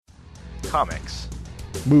Comics.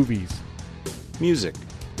 Movies. Music.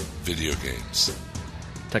 Video games.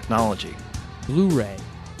 Technology. Blu-ray.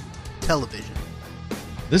 Television.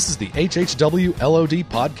 This is the HHW LOD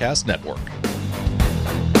Podcast Network.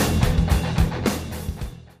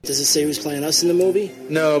 Does it say who's playing us in the movie?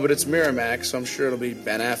 No, but it's Miramax, so I'm sure it'll be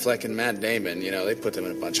Ben Affleck and Matt Damon. You know, they put them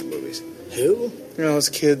in a bunch of movies. Who? You know, those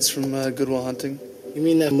kids from Good Will Hunting? You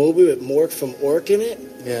mean that movie with Mork from Ork in it?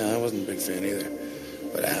 Yeah, I wasn't a big fan either.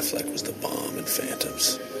 But Affleck was the bomb in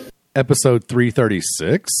Phantoms. Episode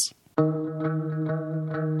 336. The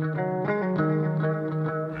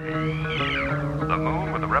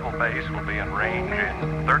moon with the rebel base will be in range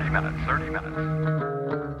in 30 minutes.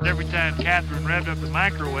 Every time Catherine revved up the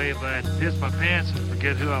microwave, I'd piss my pants and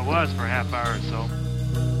forget who I was for a half hour or so.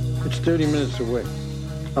 It's 30 minutes away.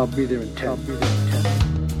 I'll be there in 10.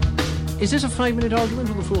 Is this a 5-minute argument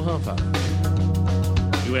or the full half hour?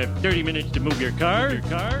 You have 30 minutes to move your car.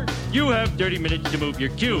 You have 30 minutes to move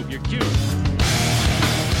your cube.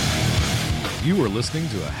 You are listening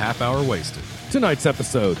to a half hour wasted. Tonight's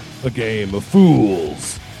episode, A Game of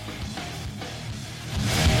Fools.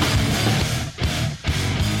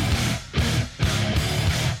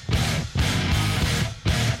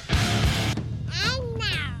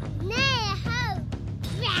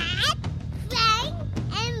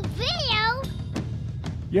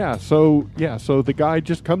 So the guy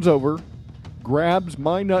just comes over, grabs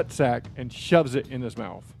my nutsack, and shoves it in his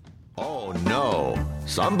mouth. Oh, no.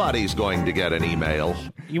 Somebody's going to get an email.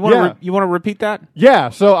 You want to repeat that? Yeah,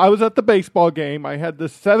 so I was at the baseball game. I had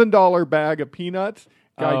this $7 bag of peanuts.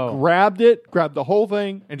 Guy grabbed the whole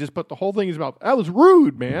thing, and just put the whole thing in his mouth. That was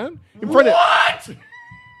rude, man. What?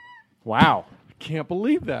 Wow. I can't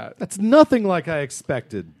believe that. That's nothing like I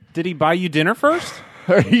expected. Did he buy you dinner first?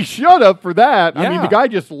 He should have for that. Yeah. I mean, the guy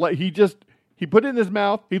he put it in his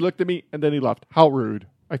mouth, he looked at me, and then he left. How rude.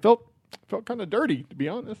 I felt kind of dirty, to be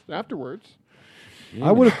honest, afterwards. Yeah,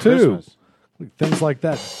 I would have too. Things like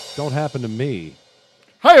that don't happen to me.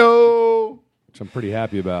 Hi-oh! Which I'm pretty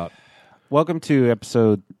happy about. Welcome to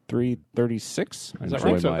episode 336. Is that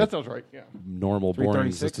right? That sounds right, yeah. Normal, boring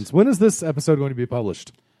existence. When is this episode going to be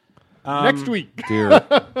published? Next week.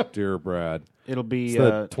 Dear Brad. It'll be...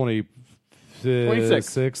 the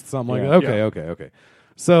 26th, something like that. Okay.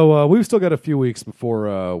 So we've still got a few weeks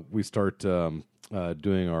before we start doing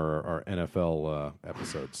our NFL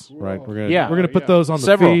episodes, right? We're gonna put those on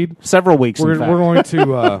the feed. Several weeks. We're going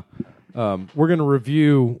to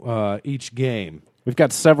review each game. We've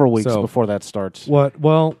got several weeks before that starts. What?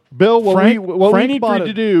 Well, Bill, what we need for you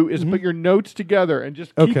to do is put your notes together and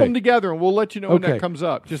just keep them together, and we'll let you know when that comes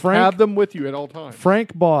up. Just have them with you at all times.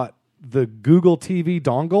 Frank bought the Google TV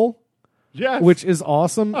dongle. Yes. Which is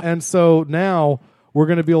awesome. And so now we're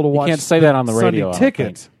going to be able to watch. You can't say that on the radio. Sunday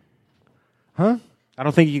Ticket. Huh? I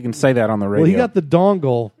don't think you can say that on the radio. Well, he got the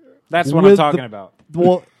dongle. That's what I'm talking about.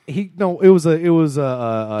 Well, it was a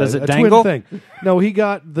does it a dangle? Twin thing. No, he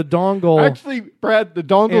got the dongle. Actually, Brad, the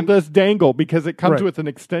dongle does dangle because it comes with an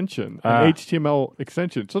extension, an HTML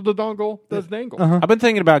extension. So the dongle does dangle. I've been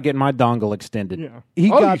thinking about getting my dongle extended. Yeah. He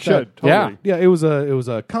got that. Should, totally. Yeah. It was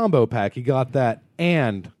a combo pack. He got that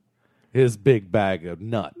and his big bag of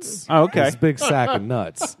nuts. Oh, okay. His big sack of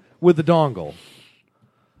nuts with the dongle.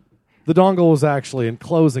 The dongle was actually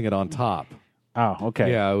enclosing it on top. Oh,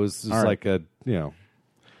 okay. Yeah, it was just like a,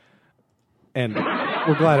 and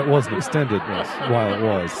we're glad it wasn't extended while it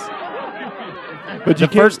was. But the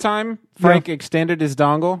first time Frank extended his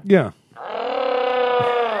dongle? Yeah.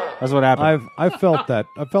 That's what happened. I felt that.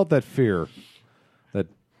 I felt that fear.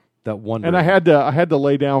 That wonder. And I had to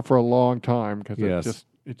lay down for a long time because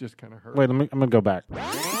it just kind of hurt. Wait, I'm going to go back.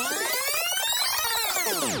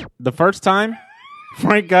 The first time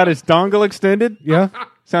Frank got his dongle extended? Yeah.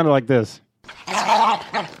 Sounded like this. I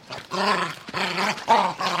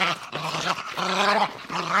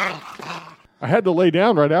had to lay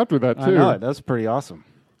down right after that, too. I know it. That's pretty awesome.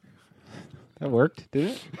 That worked,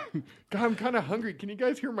 did it? God, I'm kind of hungry. Can you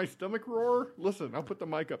guys hear my stomach roar? Listen, I'll put the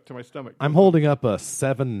mic up to my stomach. I'm holding up a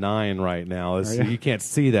 7-9 right now. You can't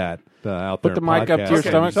see that out there. Put the mic up to your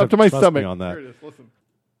stomach. It's up to my stomach. On that. Here it is. Listen.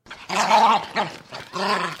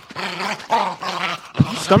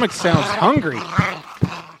 Stomach sounds hungry.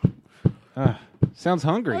 Sounds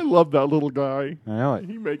hungry. I love that little guy. I know it.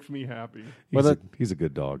 He makes me happy. He's a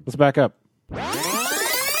good dog. Let's back up.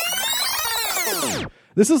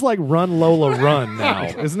 This is like Run Lola Run now,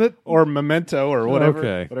 isn't it? Or Memento or whatever.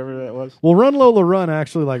 Okay. Whatever that was. Well, Run Lola Run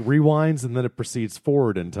actually like rewinds and then it proceeds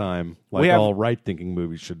forward in time, like all right-thinking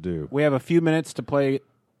movies should do. We have a few minutes to play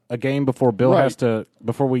a game before Bill has to,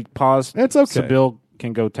 before we pause. It's okay. So Bill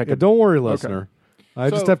can go take a... Don't worry, listener. I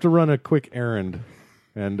just have to run a quick errand.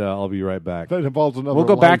 and I'll be right back. That involves another. We'll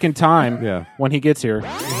go life. back in time. Yeah. When he gets here.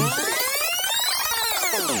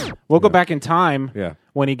 We'll go back in time. Yeah.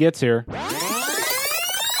 When he gets here.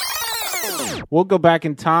 We'll go back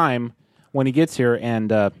in time when he gets here and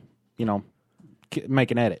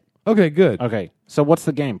make an edit. Okay, good. Okay. So what's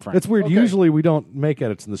the game, Frank? It's weird. Okay. Usually we don't make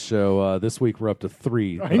edits in the show. This week we're up to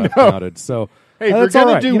 3 that I've know. counted. So Hey, if you're that's all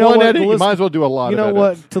gonna right. do You know one what? edit, The you might as well do a lot You of know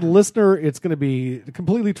edits. what? To the listener, it's going to be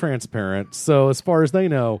completely transparent. So as far as they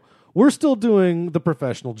know, we're still doing the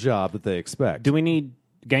professional job that they expect. Do we need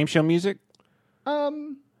game show music?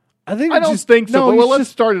 I think I don't think so. But let's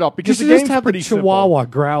start it off because the you should game's just have pretty the Chihuahua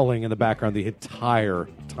growling in the background the entire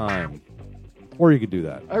time. Or you could do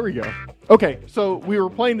that. There we go. Okay, so we were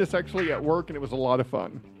playing this actually at work, and it was a lot of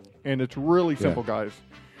fun. And it's really simple, guys.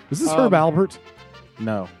 Is this Herb Albert?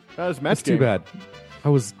 No. That is Matt's That's too game.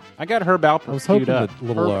 bad. I got Herb Alpert I was queued hoping up. that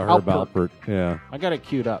little Herb Herb Alpert. Yeah. I got it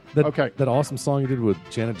queued up. That awesome song you did with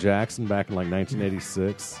Janet Jackson back in like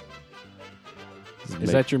 1986.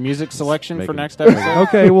 Is that your music selection for making- next episode?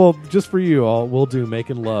 Okay, well, just for you, we'll do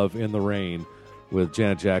 "Making Love in the Rain" with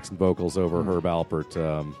Janet Jackson vocals over Herb Alpert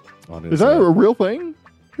on his. Is that a real thing?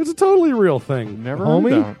 It's a totally real thing. Never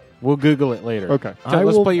homie. heard that. We'll Google it later. Okay. I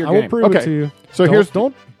Let's will, play your I will game. prove Okay. it to you. So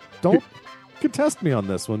don't contest me on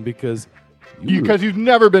this one because Because you've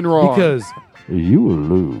never been wrong. because you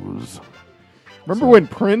lose. Remember when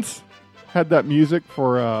Prince had that music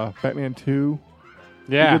for Batman 2?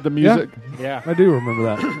 Yeah. He did the music? Yeah. I do remember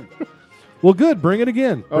that. Well, good. Bring it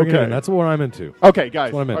again. Bring it Okay. in. That's what I'm into. Okay, guys.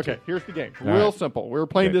 That's what I'm into. Okay, here's the game. All Real right. simple. We were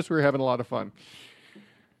playing Okay. this. We were having a lot of fun.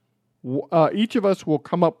 Each of us will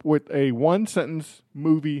come up with a one-sentence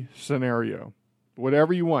movie scenario.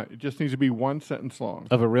 Whatever you want. It just needs to be one sentence long.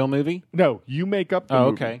 Of a real movie? No, you make up the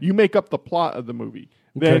Oh, movie. okay. You make up the plot of the movie.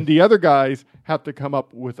 Then Okay. the other guys have to come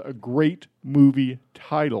up with a great movie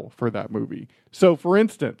title for that movie. So, for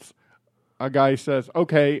instance, a guy says,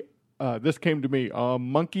 okay, this came to me. A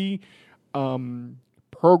monkey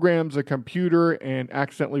programs a computer and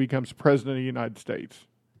accidentally becomes president of the United States.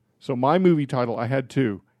 So my movie title, I had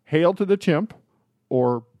 2. Hail to the Chimp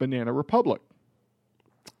or Banana Republic.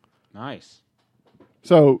 Nice.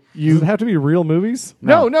 So you Does it have to be real movies?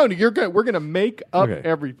 No, you're good. We're going to make up Okay.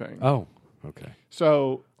 everything. Oh, okay.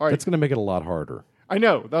 So, all right. That's going to make it a lot harder. I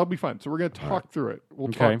know. That'll be fun. So we're going to talk through it. We'll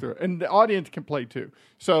Okay. talk through it. And the audience can play too.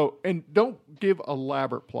 So, and don't give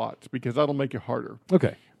elaborate plots because that'll make it harder.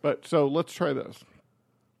 Okay. But so let's try this.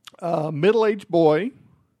 Middle-aged boy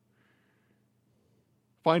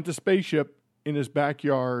finds a spaceship in his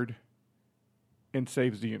backyard and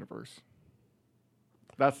saves the universe.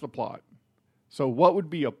 That's the plot. So what would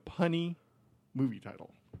be a punny movie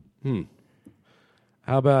title?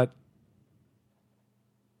 How about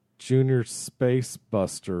Junior Space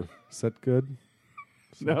Buster? Is that good?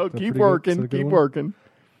 No, that keep pretty good? Is working. that a good Keep one? working.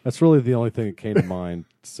 That's really the only thing that came to mind,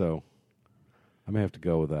 so I may have to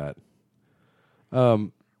go with that.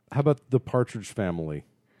 How about the Partridge Family?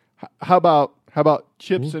 How about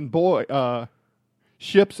Chips and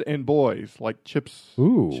Ships and Boys, like Chips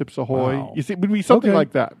Ahoy. wow. You see, it would be something Okay.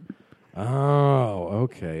 like that. Oh,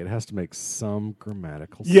 okay. It has to make some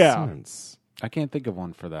grammatical Yeah. sense. I can't think of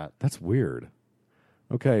one for that. That's weird.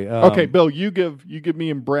 Okay. Okay, Bill, you give me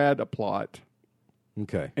and Brad a plot,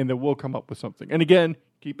 Okay. and then we'll come up with something. And again,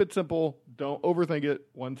 keep it simple. Don't overthink it.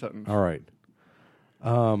 One sentence. All right.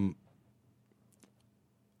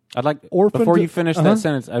 I'd like Orphaned- before you finish uh-huh. that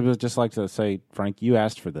sentence, I would just like to say, Frank, you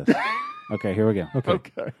asked for this. Okay, here we go.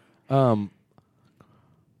 Okay.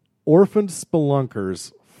 Orphaned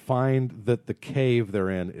spelunkers find that the cave they're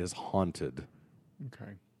in is haunted.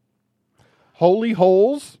 Okay. Holy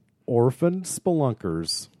holes. Orphaned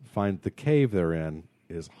spelunkers find the cave they're in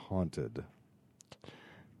is haunted.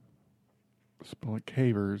 Spelunk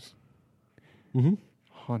cavers. Mm-hmm.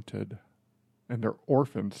 Haunted. And they're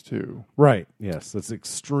orphans too. Right. Yes, that's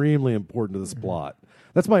extremely important to this plot.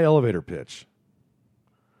 That's my elevator pitch.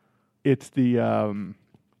 It's the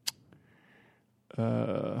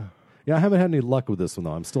Yeah, I haven't had any luck with this one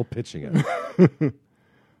though. I'm still pitching it.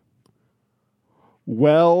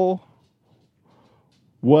 well,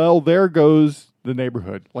 there goes the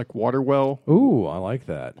neighborhood. Like water well. Ooh, I like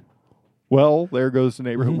that. Well, there goes the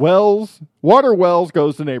neighborhood. Water wells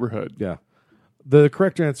goes the neighborhood. Yeah. The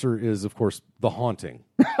correct answer is, of course, The Haunting.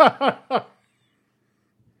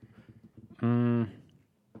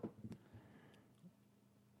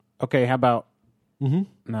 Okay, how about? Mm-hmm.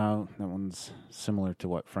 No, that one's similar to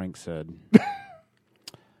what Frank said.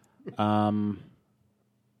 How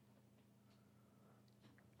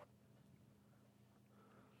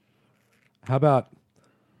about,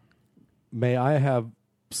 may I have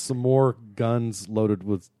some more guns loaded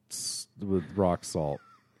with rock salt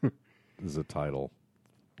is a title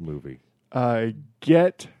movie.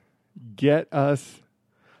 Get us.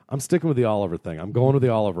 I'm sticking with the Oliver thing. I'm going with the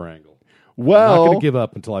Oliver angle. Well, I'm not going to give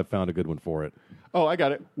up until I've found a good one for it. Oh, I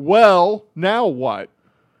got it. Well, now what?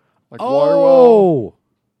 Like oh,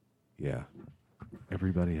 yeah.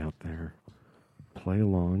 Everybody out there, play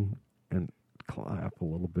along and clap a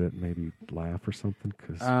little bit, maybe laugh or something.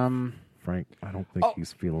 Because Frank, I don't think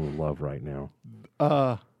he's feeling the love right now.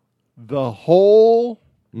 The whole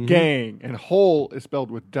gang, and whole is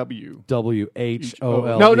spelled with W.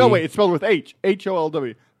 W-H-O-L-E. No, wait, it's spelled with H.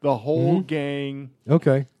 H-O-L-W. The whole gang.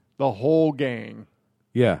 Okay. The whole gang.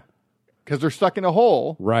 Yeah. Because they're stuck in a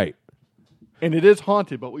hole. Right. And it is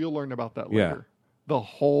haunted, but we'll learn about that later. Yeah. The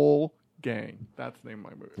whole gang. That's the name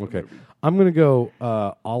of my movie. Okay. I'm going to go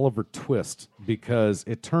Oliver Twist because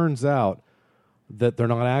it turns out that they're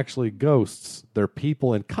not actually ghosts. They're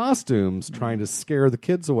people in costumes trying to scare the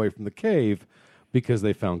kids away from the cave because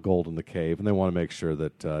they found gold in the cave, and they want to make sure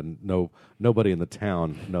that nobody in the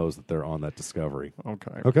town knows that they're on that discovery.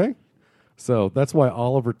 Okay. Okay? So that's why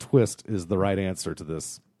Oliver Twist is the right answer to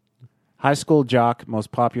this. High school jock,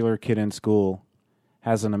 most popular kid in school,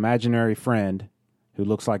 has an imaginary friend who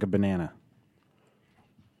looks like a banana.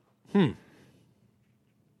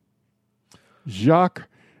 Jacques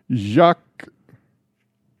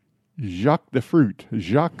the fruit.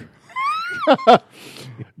 Jacques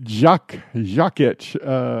Itch.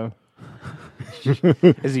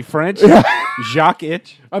 Is he French? Jacques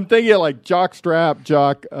Itch? I'm thinking like jock strap,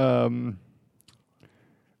 jock,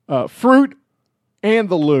 fruit and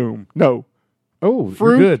the loom. No. Oh, fruit,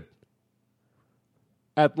 you're good.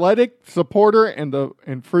 Athletic supporter and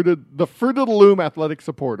fruit of the loom athletic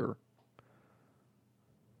supporter.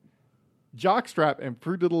 Jockstrap and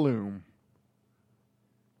fruit of the loom.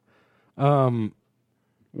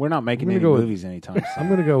 We're not making any movies anytime soon. I'm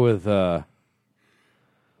going to go with.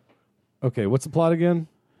 Okay, what's the plot again?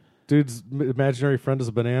 Dude's imaginary friend is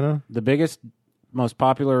a banana. The biggest, most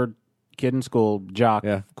popular kid in school, jock,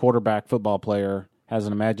 quarterback, football player, has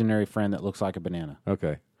an imaginary friend that looks like a banana.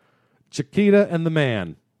 Okay. Chiquita and the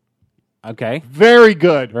Man. Okay. Very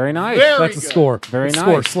good. Very nice. That's a score. Very That's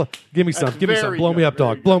nice. Score. Give me some. Give me some. Blow me up,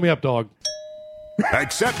 dog. Blow me up, dog.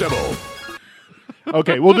 Acceptable.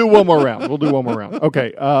 Okay, we'll do one more round.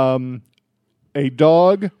 Okay. A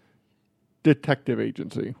dog detective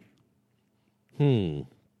agency.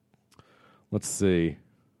 Let's see.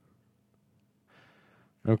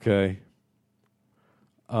 Okay.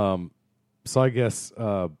 So I guess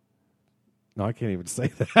no, I can't even say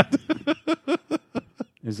that.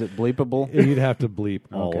 Is it bleepable? You'd have to bleep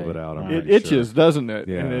all of it out. It itches, sure. doesn't it?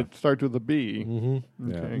 Yeah. And it starts with a B.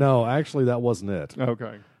 Mm-hmm. Okay. Yeah. No, actually, that wasn't it.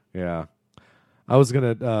 Okay. Yeah. I was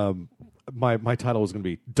gonna. My title was gonna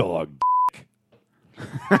be Dog.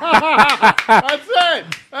 That's it.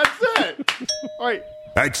 All right.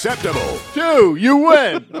 Acceptable. 2. You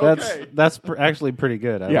win. Okay. That's actually pretty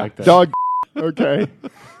good. I like that. Dog. Okay.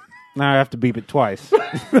 Now I have to beep it twice.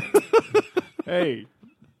 Hey.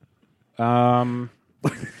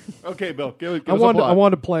 Okay, Bill. Give I us a plot.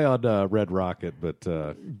 wanted to play on Red Rocket, but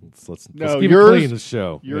let's keep it clean. This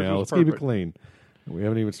show. Let's keep it clean. We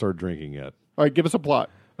haven't even started drinking yet. All right, give us a plot.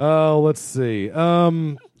 Let's see.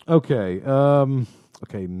 Okay.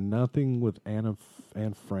 Okay. Nothing with Anne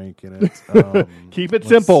Frank in it. Keep it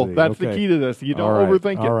simple. See. That's the key to this. You don't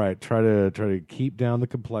overthink it. All right. Try to keep down the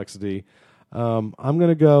complexity. I'm going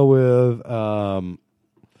to go with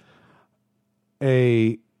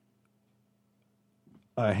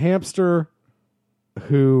a hamster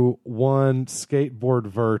who won skateboard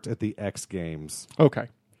vert at the X Games. Okay.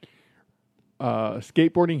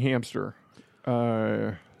 Skateboarding hamster.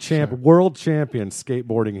 World champion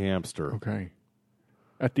skateboarding hamster. Okay.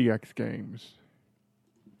 At the X Games.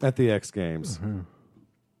 Mm-hmm.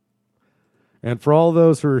 And for all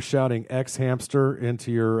those who are shouting X hamster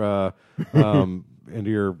into your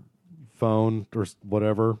phone or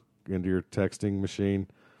whatever, into your texting machine,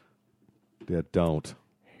 don't.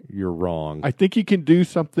 You're wrong. I think you can do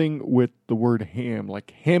something with the word ham,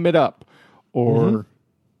 like ham it up, or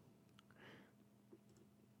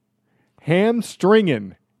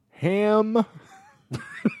hamstringing, ham.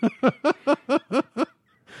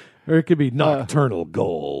 Or it could be nocturnal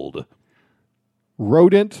gold.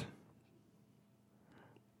 Rodent.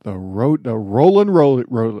 The rolling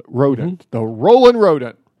rodent. The rolling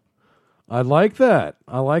rodent. I like that.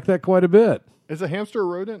 I like that quite a bit. Is a hamster a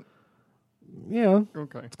rodent? Yeah.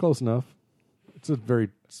 Okay. It's close enough. It's the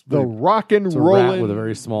rock and it's a rolling rat with a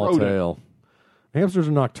very small rodent. tail. Hamsters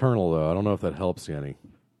are nocturnal, though. I don't know if that helps you any.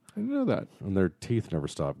 I didn't know that. And their teeth never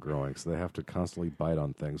stop growing, so they have to constantly bite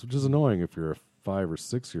on things, which is annoying if you're a 5 or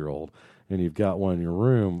 6 year old, and you've got one in your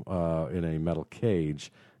room in a metal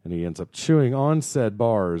cage, and he ends up chewing on said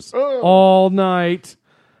bars all night.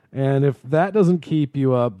 And if that doesn't keep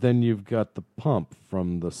you up, then you've got the pump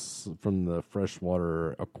from the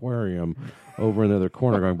freshwater aquarium over in the other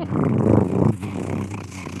corner going.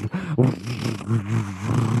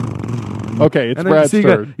 Okay, it's and then, Brad's so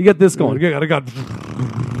turn. you got this going. You got,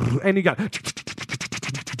 and you got.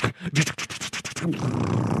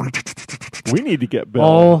 We need to get Bill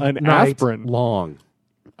all an night aspirin. long.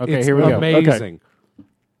 Okay, It's here we go. amazing.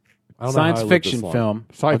 I don't know how I Science lived fiction this long. film.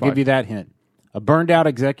 I'll Sci-fi. give you that hint. A burned-out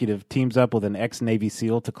executive teams up with an ex-Navy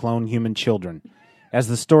SEAL to clone human children. As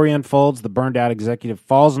the story unfolds, the burned-out executive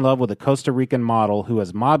falls in love with a Costa Rican model who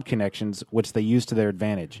has mob connections, which they use to their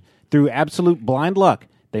advantage. Through absolute blind luck,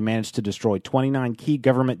 they manage to destroy 29 key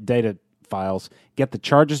government data files, get the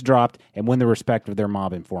charges dropped, and win the respect of their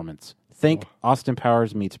mob informants. Think Austin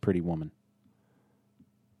Powers meets Pretty Woman.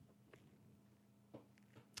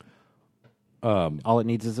 All it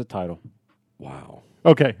needs is a title. Wow.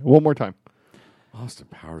 Okay, one more time. Austin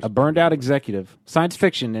Powers. A burned-out executive. Science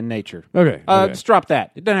fiction in nature. Okay. Just drop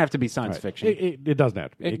that. It doesn't have to be science fiction. It doesn't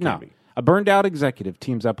have to be. It no. can be. A burned-out executive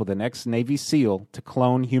teams up with an ex-Navy SEAL to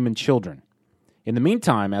clone human children. In the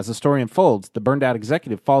meantime, as the story unfolds, the burned-out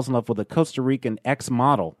executive falls in love with a Costa Rican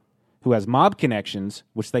ex-model who has mob connections,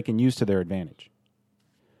 which they can use to their advantage.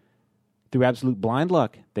 Through absolute blind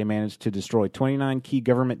luck, they manage to destroy 29 key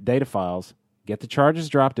government data files, get the charges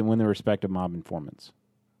dropped, and win the respect of mob informants.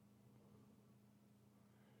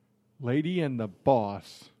 Lady and the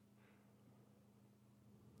Boss.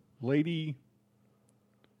 Lady.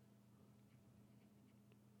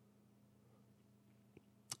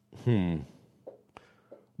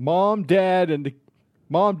 Mom, dad, and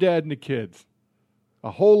the kids. A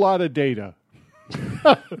whole lot of data.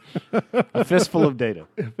 A fistful of data.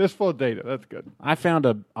 Fistful of data. That's good. I found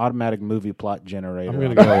an automatic movie plot generator. I'm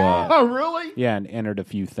going to go. Oh, really? Yeah, and entered a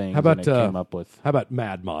few things. How about and it came up with? How about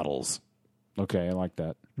Mad Models? Okay, I like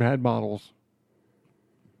that. Mad Models.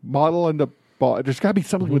 Model and the boss. There's got to be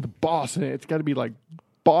something with the boss in it. It's got to be like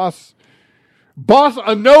Boss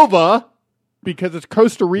Nova, because it's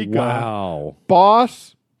Costa Rica. Wow.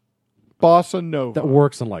 Bossa Nova. That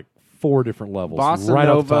works on like 4 different levels. Bossa right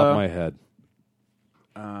off the top Nova. of my head.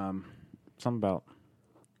 Something about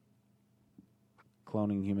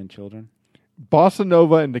cloning human children. Bossa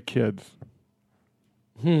Nova and the kids.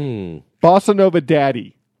 Hmm. Bossa Nova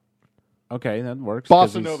Daddy. Okay, that works.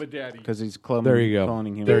 Bossa Nova Daddy. Because he's cloning. There you go. Cloning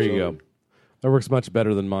human There you children. go. That works much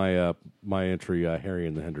better than my my entry, Harry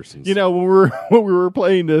and the Hendersons. You know, when we were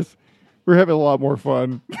playing this, we were having a lot more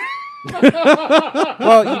fun.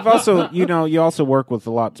 Well, you also work with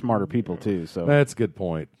a lot smarter people too. So That's a good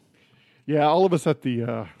point. Yeah, all of us at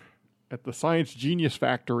the Science Genius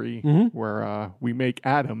Factory, where we make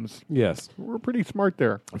atoms. Yes. We're pretty smart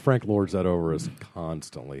there. Frank lords that over us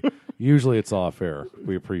constantly. Usually it's off air.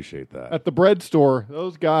 We appreciate that. At the bread store,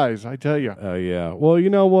 those guys, I tell you. Yeah. Well, you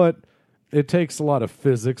know what? It takes a lot of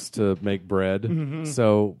physics to make bread.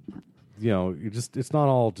 So, it's not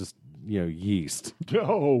all just, yeast.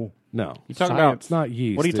 No. No. you talking Science. about? It's not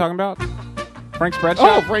yeast. What are you talking about? Frank's Bread Oh,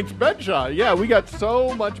 Shop? Frank's Bread Shop. Yeah, we got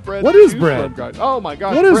so much bread. What to is choose bread? from, guys. Oh, my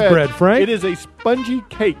gosh. What is bread, Frank? It is a spongy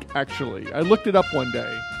cake, actually. I looked it up one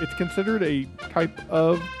day. It's considered a type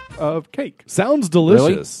of cake. Sounds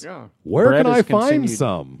delicious. Yeah. Where Bread can is I find continued.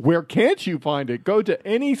 some? Where can't you find it? Go to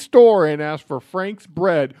any store and ask for Frank's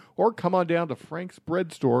Bread, or come on down to Frank's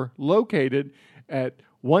Bread Store, located at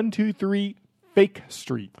 123 Fake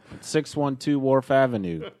Street. 612 Wharf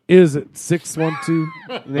Avenue. Is it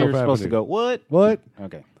 612? They were supposed to go, what? What?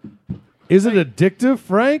 Okay. Is it addictive,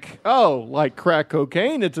 Frank? Oh, like crack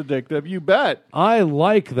cocaine, it's addictive, you bet. I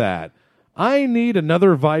like that. I need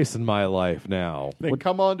another vice in my life now. Then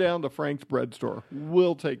come on down to Frank's Bread Store.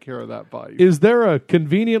 We'll take care of that by you. Is there a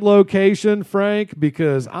convenient location, Frank?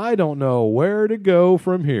 Because I don't know where to go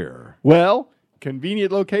from here. Well,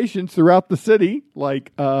 convenient locations throughout the city,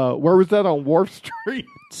 like where was that, on Wharf Street?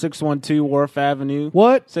 612 Wharf Avenue.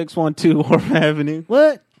 What? 612 Wharf Avenue.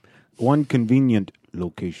 What? One convenient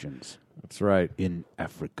locations That's right. in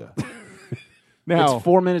Africa. Now, It's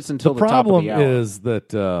 4 minutes until The the, top of problem the hour. is that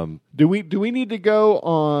do we need to go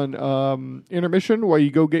on intermission while you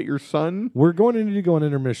go get your son? we're going to need to go on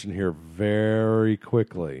intermission here very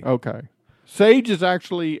quickly. Okay. Sage is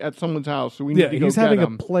actually at someone's house, so we need Yeah, to go he's get having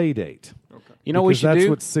him. a play date. You know what we Because should that's do?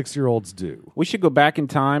 what 6-year-olds do. We should go back in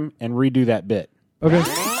time and redo that bit. Okay.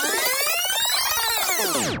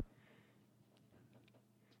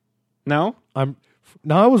 No? I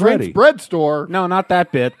was Frank's ready. Bread Store. No, not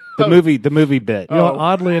that bit. The movie bit. You know,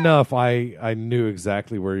 oddly enough, I knew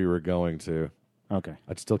exactly where you were going to. Okay.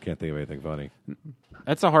 I still can't think of anything funny.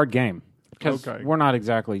 That's a hard game because Okay. we're not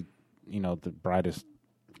exactly, the brightest.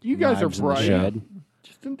 You guys are knives in the bright, shed.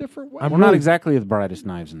 just in different ways. I'm We're not really- exactly the brightest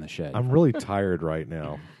knives in the shed. I'm really tired right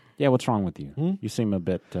now. Yeah, what's wrong with you? You seem a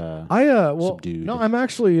bit subdued. No, I'm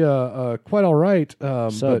actually quite all right.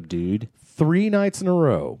 Subdued. 3 nights in a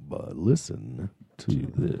row. But listen to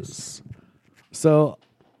this. So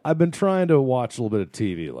I've been trying to watch a little bit of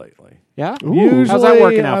TV lately. Yeah? Usually, How's that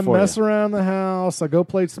working out I for mess you? around the house. I go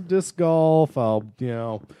play some disc golf. I'll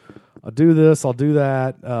do this. I'll do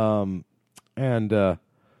that.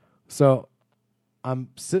 So I'm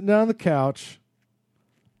sitting down on the couch,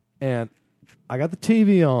 and I got the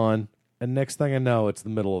TV on, and next thing I know, it's the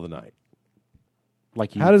middle of the night.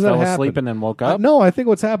 Like you How does that fell happen? asleep and then woke up? No, I think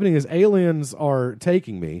what's happening is aliens are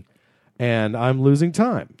taking me, and I'm losing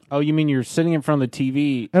time. Oh, you mean you're sitting in front of the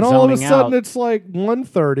TV And all of a zoning sudden, out. it's like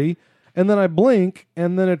 1:30, and then I blink,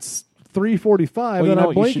 and then it's 3:45, Well, you and know I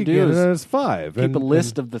what you blink should again, do and is then it's 5. Keep a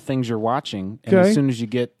list of the things you're watching, and Okay. as soon as you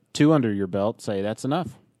get 2 under your belt, say that's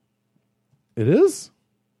enough. It is?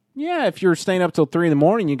 Yeah, if you're staying up till 3 in the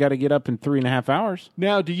morning, you got to get up in 3.5 hours.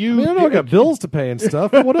 Now, do you? I mean, I know I got bills to pay and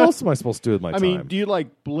stuff. What else am I supposed to do with my I time? mean, do you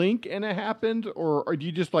like blink and it happened, or do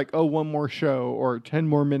you just like, oh, one more show or 10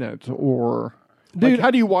 more minutes, or Dude, like,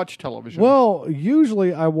 how do you watch television? Well,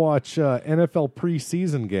 usually I watch NFL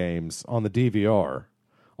preseason games on the DVR.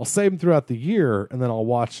 I'll save them throughout the year, and then I'll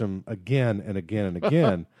watch them again and again and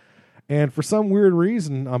again. And for some weird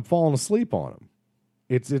reason, I'm falling asleep on them.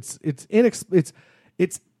 It's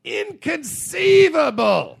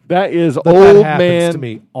inconceivable. that is that old happens man to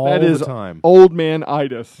me all that is the time. Old man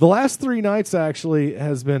itis. The last 3 nights actually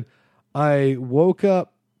has been. I woke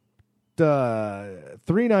up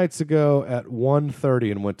 3 nights ago at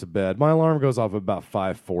 1:30 and went to bed. My alarm goes off at about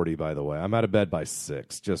 5:40. By the way, I'm out of bed by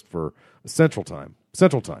 6, just for Central Time.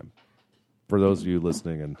 Central Time, for those of you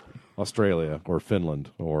listening in Australia or Finland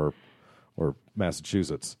or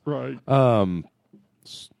Massachusetts. Right. Oh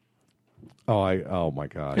my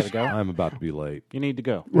gosh! Gotta go? I'm about to be late. You need to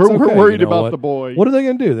go. It's We're okay. worried You know about what? the boy. What are they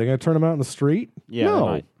going to do? They're going to turn him out in the street? Yeah, they no,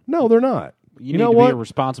 might. no, they're not. You, You need know to what? be a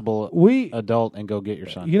responsible adult and go get your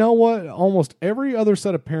son. You know what? Almost every other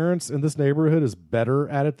set of parents in this neighborhood is better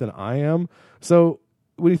at it than I am. So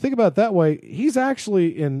when you think about it that way, he's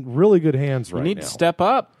actually in really good hands right you need now. to step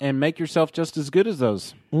up and make yourself just as good as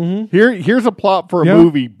those. Here's a plot for a Yeah.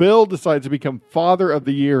 movie. Bill decides to become Father of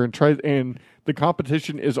the Year and the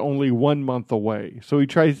competition is only 1 month away. So he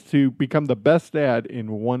tries to become the best dad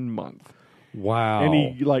in 1 month. Wow. And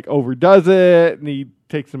he like overdoes it, and he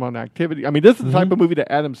takes them on activity. I mean, this is the type of movie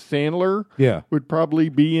that Adam Sandler Yeah. would probably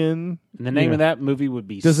be in. And the name Yeah. of that movie would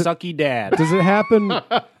be Does it- Sucky Dad. Does it happen? I'm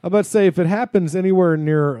about to say, if it happens anywhere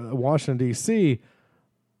near Washington, D.C.,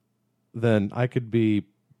 then I could be,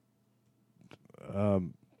 I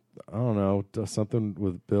don't know, something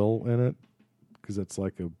with Bill in it, because it's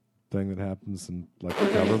like a thing that happens in like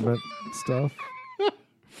government stuff.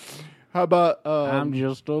 How about I'm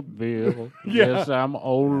just a Bill. Yeah. Yes, I'm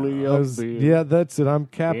only a Bill. Yeah, that's it. I'm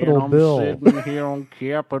Capital and I'm Bill. sitting here on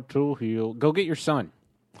Capitol Hill. Go get your son.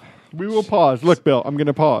 we will pause. Look, Bill, I'm going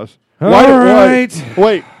to pause. All right.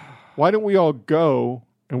 Wait. Why don't we all go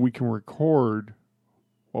and we can record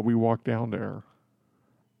while we walk down there?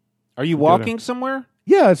 Are you walking somewhere?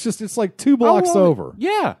 Yeah, it's like 2 blocks How long- over.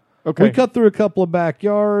 Yeah. Okay. We cut through a couple of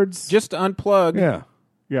backyards. Just to unplug. Yeah.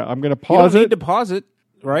 Yeah, I'm going to You pause don't it. need to pause it,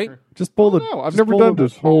 right? Just pull the. No, I've just never pull done the-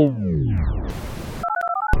 this.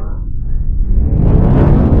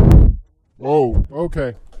 Whoa.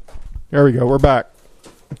 Okay. There we go. We're back.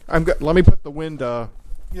 Let me put the wind. The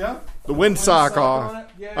wind sock off.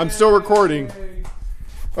 I'm still recording.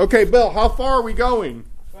 Okay, Bill. How far are we going?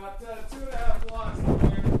 About 2.5 blocks.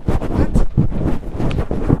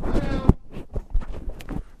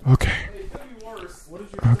 Okay.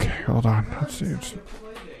 Okay, hold on. Let's see. That's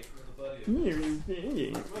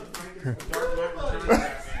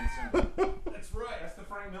right. That's the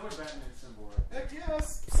Frank Miller Batman symbol. Heck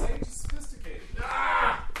yes. Sage is sophisticated.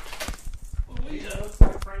 It looks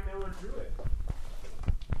like Frank Miller drew it.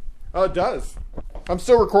 Oh, it does. I'm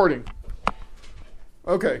still recording.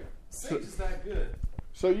 Okay. Sage is that good.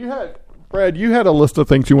 So Brad, you had a list of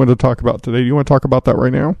things you wanted to talk about today. Do you want to talk about that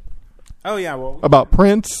right now? Oh, yeah. Well, About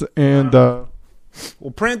Prince and... Well,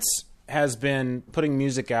 Prince has been putting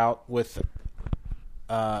music out with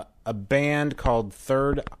a band called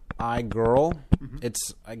Third Eye Girl.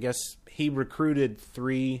 It's, I guess, he recruited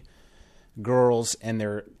 3 girls, and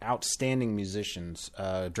they're outstanding musicians,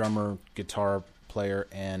 a drummer, guitar player,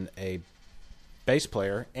 and a bass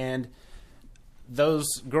player. And those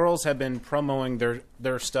girls have been promoting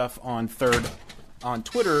their stuff on Third on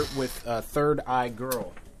Twitter with Third Eye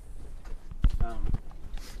Girl.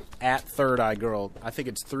 At Third Eye Girl. I think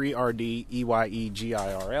it's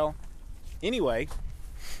 3RDEYEGIRL. Anyway,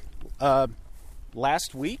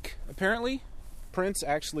 last week, apparently, Prince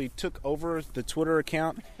actually took over the Twitter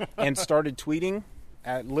account and started tweeting.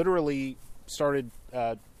 Literally started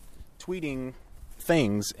tweeting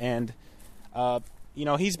things. And,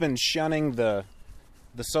 he's been shunning the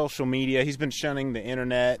social media. He's been shunning the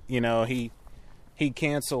internet. He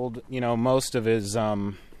canceled, most of his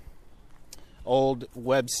old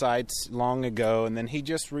websites long ago, and then he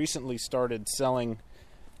just recently started selling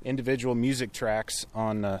individual music tracks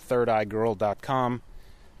on thirdeyegirl.com.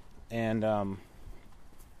 And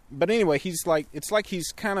but anyway, it's like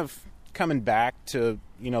he's kind of coming back to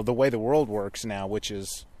the way the world works now, which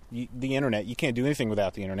is the internet. You can't do anything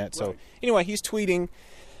without the internet. So anyway, he's tweeting,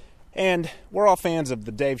 and we're all fans of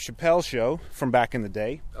the Dave Chappelle Show from back in the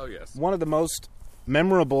day. Oh yes. One of the most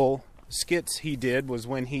memorable skits he did was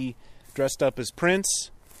when he dressed up as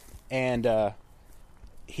Prince, and they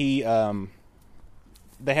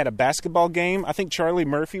had a basketball game. I think Charlie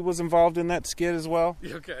Murphy was involved in that skit as well.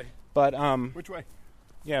 Okay. But which way?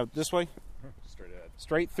 Yeah, this way. Straight ahead.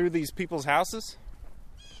 Straight through these people's houses.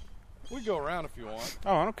 We go around if you want.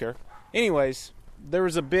 Oh, I don't care. Anyways, there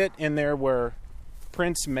was a bit in there where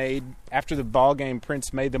Prince after the ball game,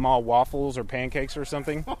 Prince made them all waffles or pancakes or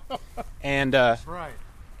something. And that's right.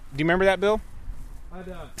 Do you remember that, Bill? I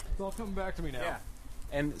don't. It's all coming back to me now. Yeah.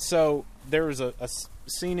 And so there was a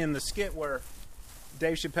scene in the skit where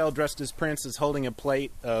Dave Chappelle, dressed as Prince, is holding a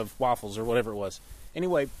plate of waffles or whatever it was.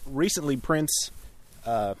 Anyway, recently Prince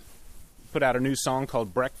put out a new song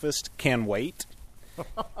called Breakfast Can Wait.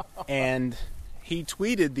 And he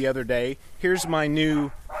tweeted the other day, here's my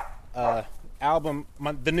new album,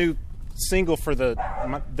 the new single for the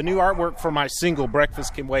new artwork for my single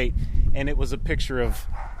Breakfast Can Wait. And it was a picture of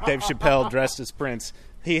Dave Chappelle dressed as Prince.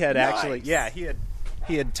 He had actually,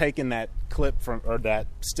 he had taken that clip that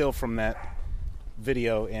still from that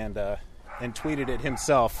video and tweeted it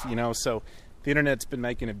himself. So the internet's been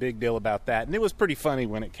making a big deal about that, and it was pretty funny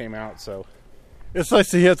when it came out. So it's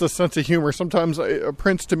nice that he has a sense of humor. Sometimes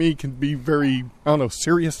Prince to me can be very,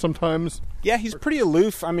 serious sometimes. Yeah, he's pretty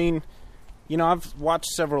aloof. I mean, I've watched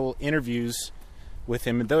several interviews with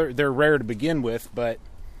him, and they're rare to begin with, but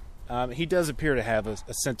he does appear to have a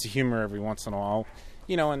sense of humor every once in a while,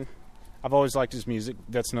 and I've always liked his music.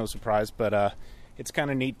 That's no surprise, but it's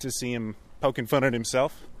kind of neat to see him poking fun at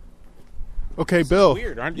himself. Okay, Bill.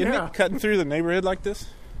 Weird, aren't you? Isn't it cutting through the neighborhood like this?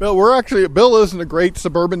 Bill, Bill lives in a great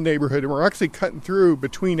suburban neighborhood, and we're actually cutting through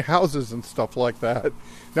between houses and stuff like that.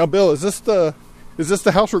 Now, Bill, is this the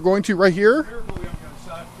house we're going to right here? It's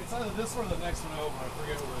either this one or the next one over. I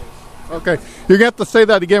forget what it is. Okay, you're going to have to say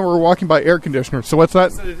that again. We're walking by air conditioners. So what's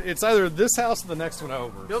that? It's either this house or the next one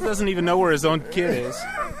over. Bill doesn't even know where his own kid is.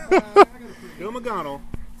 Bill McGonnell,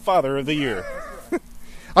 Father of the Year.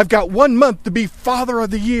 I've got 1 month to be Father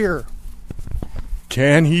of the Year.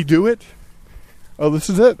 Can he do it? Oh, this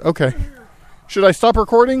is it? Okay. Should I stop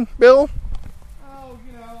recording, Bill? Oh, I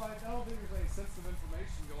don't think there's any sensitive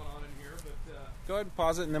information going on in here, but... Go ahead and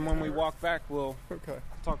pause it, and then when we walk back, we'll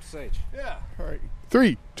talk to Sage. Yeah. All right.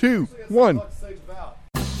 3, 2, 1.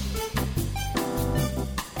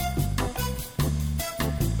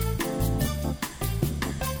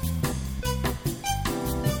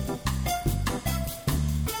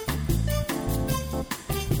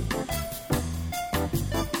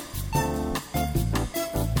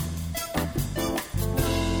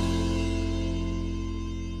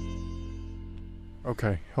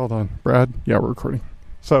 Okay, hold on. Brad? Yeah, we're recording.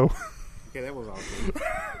 So... Okay, that was awesome.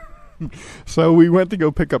 So we went to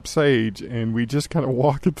go pick up Sage, and we just kind of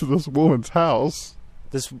walked into this woman's house.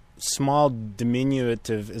 This small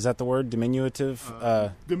diminutive, is that the word? Diminutive?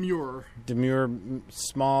 Demure. Demure,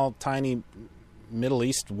 small, tiny Middle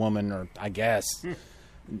East woman, or I guess,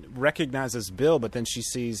 recognizes Bill, but then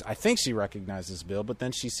I think she recognizes Bill, but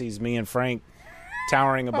then she sees me and Frank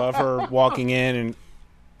towering above her, walking in,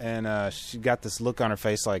 and she got this look on her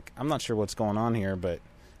face like, I'm not sure what's going on here,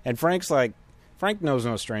 and Frank knows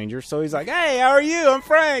no stranger, so he's like, hey, how are you? I'm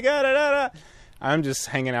Frank. I'm just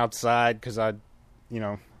hanging outside because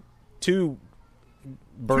two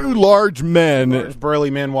large men, burly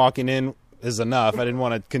men walking in is enough. I didn't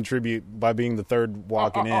want to contribute by being the third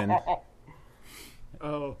walking in.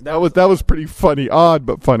 Oh, that was pretty funny, odd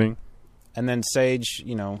but funny. And then Sage,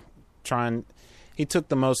 he took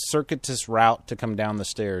the most circuitous route to come down the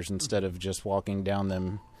stairs instead of just walking down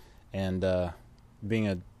them and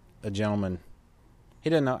being a gentleman. He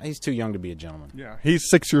didn't know. He's too young to be a gentleman. Yeah, he's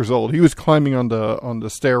 6 years old. He was climbing on the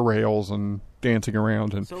stair rails and dancing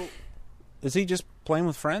around. And so, Is he just playing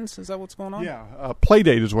with friends? Is that what's going on? Yeah,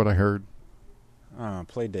 Playdate is what I heard.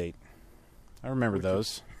 Playdate. I remember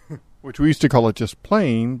those. Which we used to call it just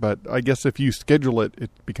playing, but I guess if you schedule it, it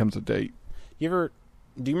becomes a date. Do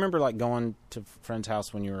you remember like going to a friend's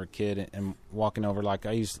house when you were a kid and walking over? Like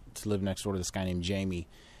I used to live next door to this guy named Jamie,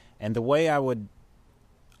 and the way I would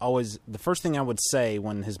the first thing I would say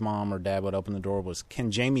when his mom or dad would open the door was, "Can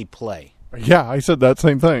Jamie play?" Yeah, I said that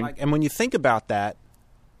same thing. And when you think about that,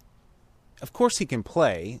 of course he can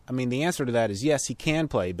play. I mean, the answer to that is yes, he can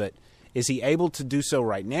play, but is he able to do so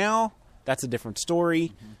right now? That's a different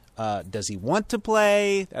story. Does he want to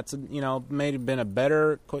play? That's may have been a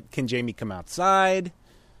better. Can Jamie come outside?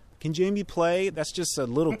 Can Jamie play? That's just a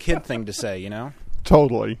little kid thing to say,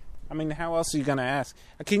 Totally. I mean, how else are you going to ask?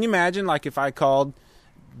 Can you imagine, like, if I called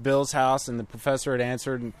Bill's house and the professor had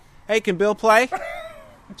answered, and, "Hey, can Bill play?"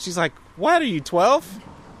 She's like, "What? Are you 12?"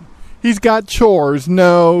 He's got chores.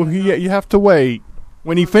 No, you have to wait.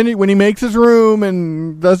 When he makes his room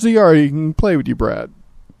and does the yard, he can play with you, Brad.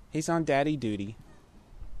 He's on daddy duty.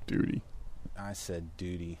 Duty. I said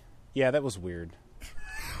duty. Yeah, that was weird.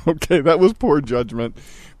 Okay, that was poor judgment.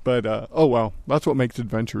 But, oh well, that's what makes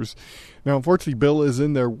adventures. Now, unfortunately, Bill is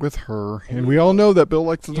in there with her, and we all know that Bill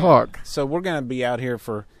likes to talk. So we're going to be out here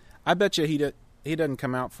I bet you he doesn't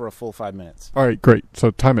come out for a full 5 minutes. All right, great. So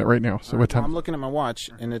time it right now. So what time? I'm looking at my watch,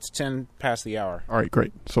 and it's 10 past the hour. All right,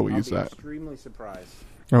 great. So we'll use that. I'll be extremely surprised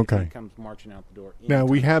okay. if he comes marching out the door. Now,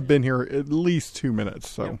 we have been here at least 2 minutes,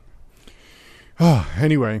 so. Yeah.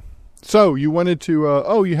 Anyway, so you wanted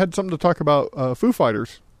to, you had something to talk about Foo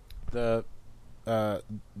Fighters. The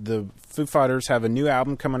Foo Fighters have a new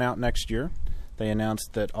album coming out next year. They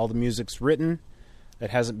announced that all the music's written. It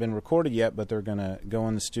hasn't been recorded yet, but they're going to go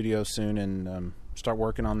in the studio soon and start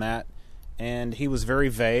working on that. And he was very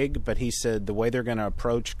vague, but he said the way they're going to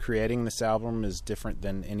approach creating this album is different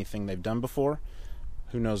than anything they've done before.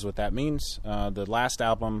 Who knows what that means? The last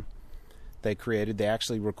album they created, they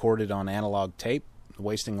actually recorded on analog tape. The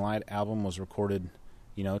Wasting Light album was recorded,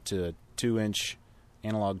 to a 2-inch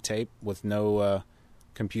analog tape with no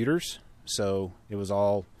computers. So it was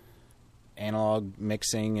all analog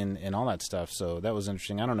mixing and all that stuff. So that was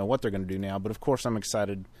interesting. I don't know what they're going to do now, but of course I'm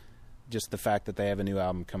excited. Just the fact that they have a new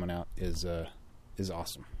album coming out is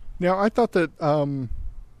awesome. Now, I thought that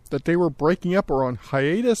that they were breaking up or on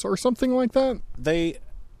hiatus or something like that. They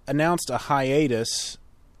announced a hiatus.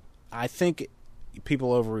 I think people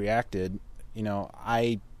overreacted.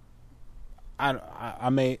 I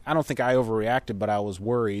don't think I overreacted, but I was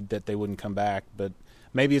worried that they wouldn't come back. But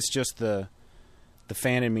maybe it's just the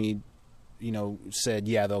fan in me, said,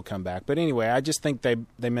 yeah, they'll come back. But anyway, I just think they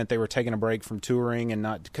meant they were taking a break from touring and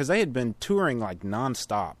not, because they had been touring like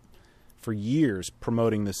nonstop for years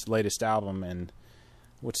promoting this latest album, and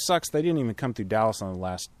which sucks they didn't even come through Dallas on the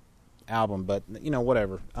last album, but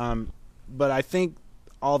whatever. But I think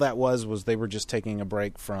all that was they were just taking a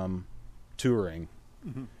break from touring.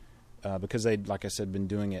 Mm-hmm. Because they'd, like I said, been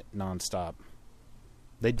doing it nonstop.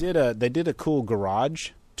 They did a cool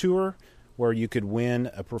garage tour where you could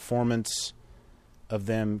win a performance of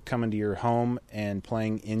them coming to your home and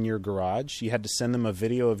playing in your garage. You had to send them a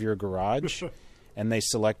video of your garage, and they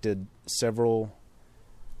selected several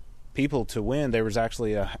people to win. There was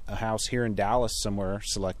actually a house here in Dallas somewhere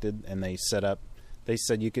selected, and they said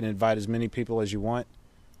you can invite as many people as you want,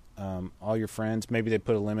 all your friends. Maybe they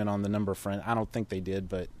put a limit on the number of friends. I don't think they did,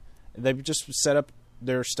 but they just set up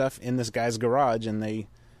their stuff in this guy's garage, and they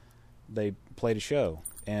played a show.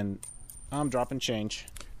 And I'm dropping change.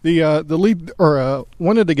 The lead or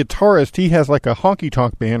one of the guitarists, he has like a honky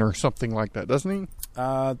tonk band or something like that, doesn't he?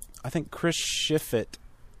 I think Chris Shiflett,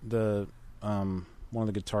 the one of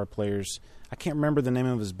the guitar players. I can't remember the name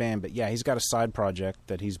of his band, but yeah, he's got a side project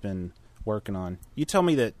that he's been working on. You tell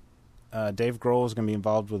me that Dave Grohl is going to be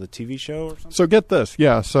involved with a TV show or something? So get this.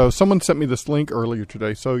 Yeah, so someone sent me this link earlier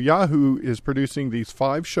today. So Yahoo is producing these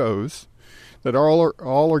 5 shows that all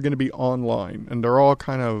are going to be online, and they're all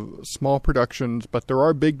kind of small productions, but there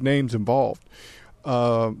are big names involved.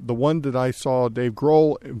 The one that I saw Dave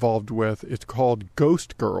Grohl involved with, it's called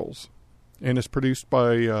Ghost Girls, and it's produced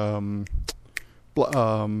by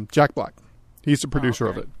Jack Black. He's the producer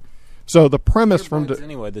of it. So the premise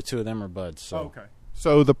anyway, the two of them are buds. So. Okay.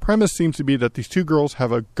 So the premise seems to be that these 2 girls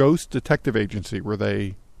have a ghost detective agency where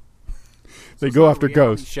they go after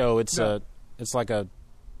ghosts. Show. It's like a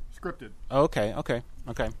scripted. Oh, okay.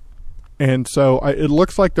 And so it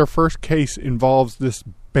looks like their first case involves this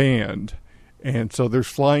band, and so there's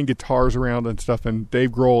flying guitars around and stuff. And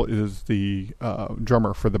Dave Grohl is the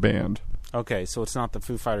drummer for the band. Okay, so it's not the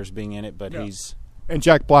Foo Fighters being in it, but he's and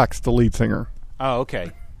Jack Black's the lead singer. Oh,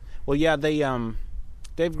 okay. Well, yeah,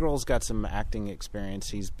 they Dave Grohl's got some acting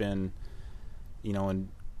experience. He's been, you know,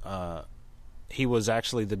 he was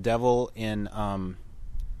actually the devil in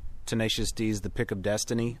Tenacious D's The Pick of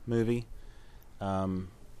Destiny movie.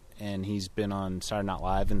 And he's been on Saturday Night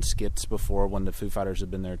Live and skits before when the Foo Fighters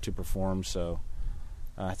have been there to perform. So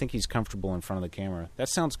I think he's comfortable in front of the camera. That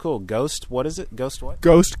sounds cool. Ghost, what is it? Ghost what?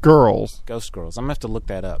 Ghost Girls. Ghost Girls. I'm going to have to look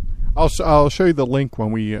that up. I'll show you the link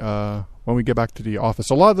when we get back to the office.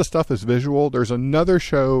 A lot of the stuff is visual. There's another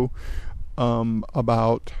show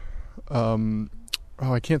about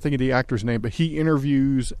I can't think of the actor's name, but he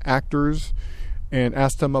interviews actors and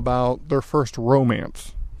asks them about their first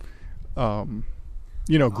romance.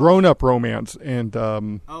 Grown-up romance, and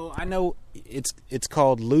I know it's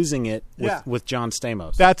called Losing It with John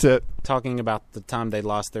Stamos. That's it. Talking about the time they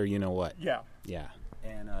lost their you-know-what. Yeah.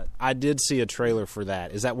 And I did see a trailer for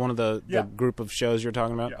that. Is that one of the group of shows you're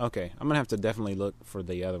talking about? Yeah. Okay. I'm going to have to definitely look for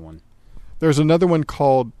the other one. There's another one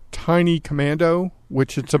called Tiny Commando,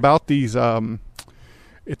 which it's about these two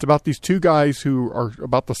guys who are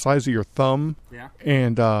about the size of your thumb. Yeah.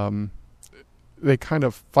 And they kind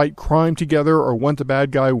of fight crime together, or one's a bad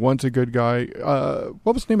guy, one's a good guy.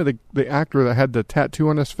 What was the name of the actor that had the tattoo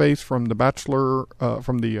on his face from The Bachelor,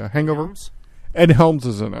 from the Hangover? Helms? Ed Helms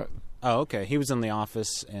is in it. Oh, okay. He was in The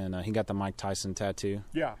Office, and he got the Mike Tyson tattoo.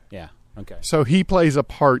 Yeah. Yeah, okay. So he plays a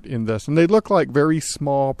part in this, and they look like very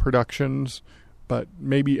small productions, but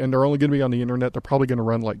maybe, and they're only going to be on the internet. They're probably going to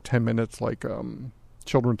run like 10 minutes, like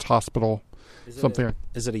Children's Hospital, something.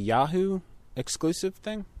 Is it a Yahoo exclusive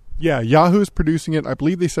thing? Yeah, Yahoo's producing it. I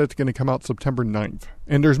believe they said it's going to come out September 9th.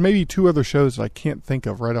 And there's maybe 2 other shows that I can't think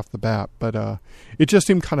of right off the bat, but it just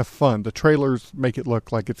seemed kind of fun. The trailers make it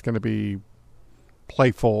look like it's going to be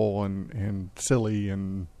playful and silly,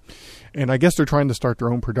 and I guess they're trying to start their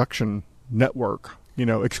own production network,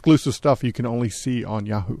 exclusive stuff you can only see on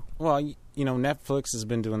Yahoo. Well, Netflix has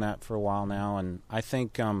been doing that for a while now, and I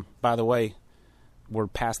think, by the way, we're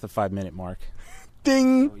past the 5-minute mark.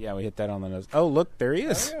 Ding! Oh, yeah, we hit that on the nose. Oh, look, there he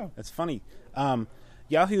is. Oh, yeah. That's funny.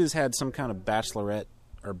 Yahoo's had some kind of bachelorette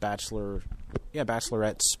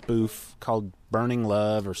spoof called Burning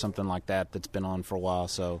Love or something like that that's been on for a while.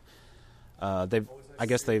 So I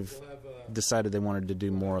guess they've decided they wanted to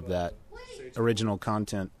do more of that original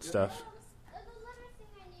content stuff.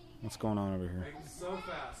 What's going on over here? So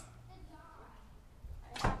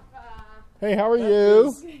fast. Hey, how are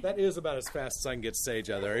you? That is about as fast as I can get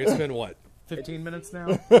Sage out there. It's been what, 15 minutes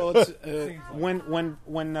now? Well, it's when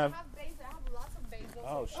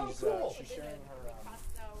oh, she's sharing her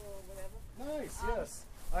pasta or whatever. Nice, yes.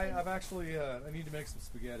 I've actually I need to make some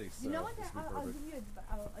spaghetti. So you know what? I'll give you.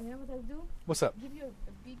 You know what I'll do? What's up? Give you a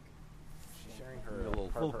big. She's sharing her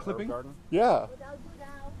little clipping. Garden. Yeah. What I'll do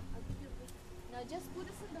now, I'll give you. Now just put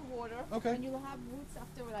this in the water. Okay. And you'll have roots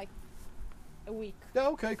after like a week. Yeah.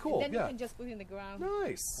 Okay. Cool. And then yeah. you can just put it in the ground.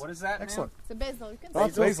 Nice. What is that? Excellent. It's a basil. You can Oh, smell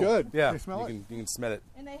it smells good. Yeah. You smell it? You can smell it.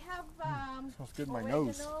 And I have smells good in my oregano,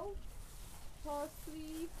 nose.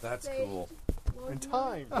 parsley. That's sage, cool. And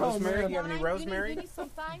thyme. Rosemary? Oh, Do you have any rosemary? You need some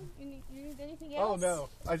thyme? You need anything Oh, else? no.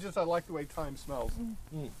 I like the way thyme smells.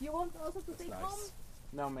 You want also to take home?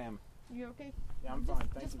 No, ma'am. You okay? Yeah, I'm fine.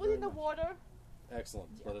 Thank Just you put very in the much. water. Excellent.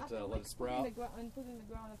 Let it After let it sprout. And put it in the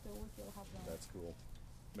ground after a week. You'll have that. That's cool.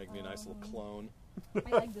 Make me a nice little clone. I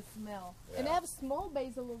like the smell. Yeah. And I have small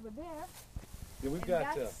basil over there. Yeah, we've And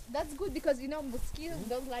got. that's good because mosquitoes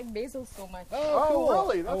don't like basil so much. Oh, cool.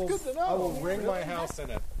 Really? That's good to know. I will ring my house in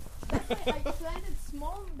it. That's why I planted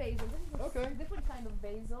small basil. This is Okay. a different kind of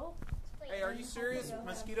basil. Hey, are you serious?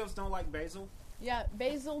 Mosquitoes don't like basil? Yeah,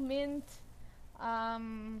 basil, mint,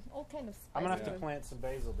 all kind of spices. I'm gonna have to plant some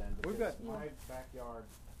basil then. We've Because got- my backyard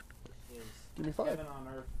is Give me 5. heaven on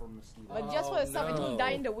earth for mosquitoes. But just for stuff, it will no.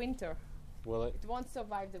 die in the winter. Will it? It won't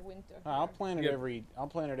survive the winter. I'll plant it Yeah. every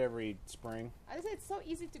spring. I say it's so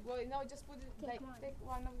easy to grow. Just put it take one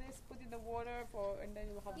of this, put it in the water and then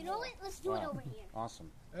you'll have. You know what? Let's do it over here.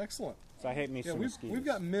 Awesome. Excellent. So I hate me Yeah, some we've mosquitoes.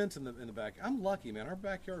 got mint in the back. I'm lucky, man. Our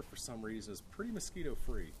backyard, for some reason, is pretty mosquito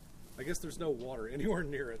free. I guess there's no water anywhere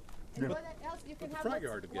near it. And what else? You can the have front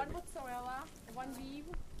yard would one get me. mozzarella, one leaf,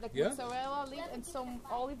 like Yeah? mozzarella leaf, and some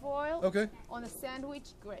olive oil. Okay. On a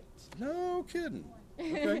sandwich, great. No kidding.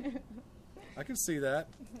 Okay. I can see that.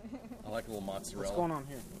 I like a little mozzarella. What's going on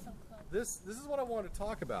here? This is what I want to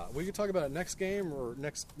talk about. We can talk about it next game or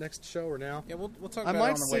next show or now. Yeah, we'll talk I about it might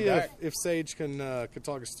on the see way back. if Sage can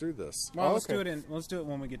talk us through this. Well, Oh, let's okay. do it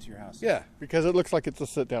when we get to your house. Yeah. Because it looks like it's a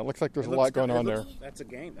sit down. It looks like there's a lot going on there. That's a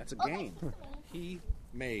game. That's a game. He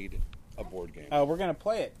made a board game. We're gonna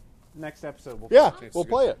play it next episode. Yeah, we'll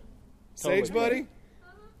play it. Sage, buddy,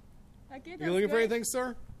 Okay, you looking for anything,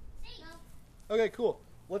 sir? Okay, cool.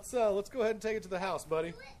 let's go ahead and take it to the house,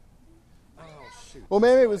 buddy. Oh shoot. Well,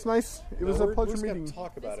 man, it was nice. It was a we're pleasure just meeting. Gonna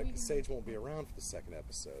talk about it because Sage won't be around for the second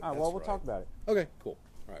episode. Ah, well, we'll talk about it. Okay, cool.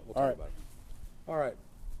 All right, we'll talk about it. All right.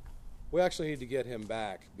 We actually need to get him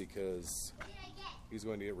back because he's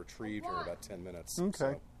going to get retrieved here in about 10 minutes. Okay.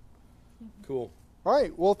 So. Cool. All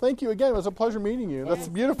right. Well, thank you again. It was a pleasure meeting you. That's a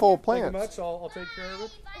beautiful plant. Thank you much. I'll take care of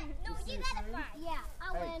it. No, you got it. Yeah,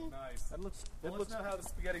 I'll win. Nice. That looks. Let's know how the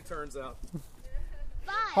spaghetti turns out.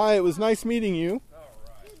 Hi. It was nice meeting you. All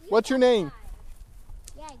right. What's your name?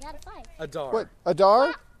 Yeah, I got a 5. Adar. What?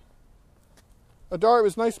 Adar? Adar, it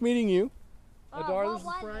was nice meeting you. Adar, this is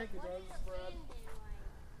Frank. Adar, this is Brad.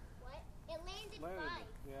 What? It landed 5.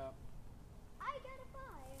 Yeah. I got a 5.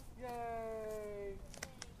 Yay.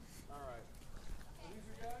 All right. Are these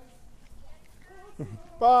your guys?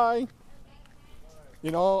 Bye.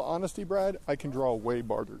 In all honesty, Brad, I can draw way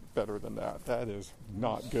better than that. That is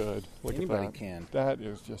not good. Look Anybody at that. can. That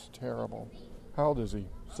is just terrible. How old is he?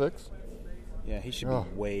 6? Yeah, he should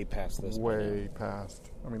be way past this. Way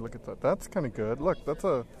past. I mean, look at that. That's kind of good. Look, there's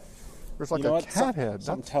like You know a what? cat head.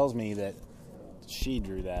 Something tells me that she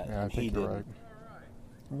drew that. Yeah, I and he think you're didn't. right.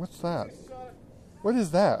 What's that? What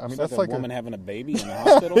is that? I mean, It's that's like like a woman having a baby in the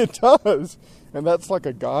hospital. It does, and that's like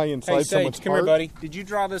a guy inside Hey, someone's Sage, come heart. here, buddy. Did you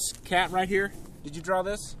draw this cat right here? Did you draw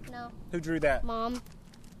this? No. Who drew that? Mom.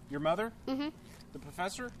 Your mother? Mm-hmm. The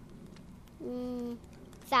professor?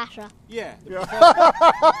 Sasha. Yeah.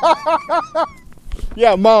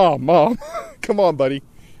 Yeah, mom. Come on, buddy.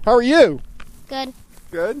 How are you? Good.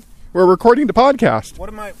 Good. We're recording the podcast. What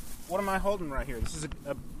am I holding right here? This is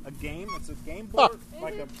a game. It's a game board,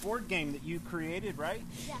 like a board game that you created, right?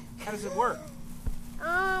 Yeah. How does it work?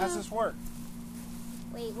 How does this work?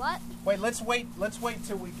 Wait, what? Wait, let's wait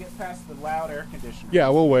till we get past the loud air conditioner. Yeah,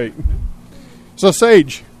 we'll wait. So,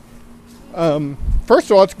 Sage, first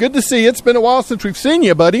of all, it's good to see you. It's been a while since we've seen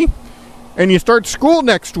you, buddy. And you start school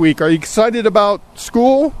next week. Are you excited about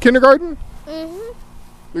school, kindergarten? Mm-hmm.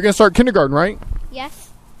 You're going to start kindergarten, right? Yes.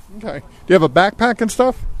 Okay. Do you have a backpack and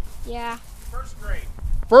stuff? Yeah. First grade.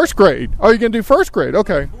 First grade. Oh, you're going to do first grade.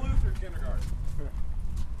 Okay.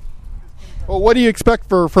 Well, what do you expect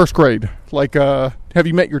for first grade? Like, have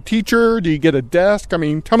you met your teacher? Do you get a desk? I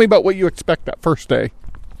mean, tell me about what you expect that first day.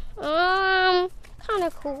 Kind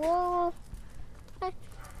of cool.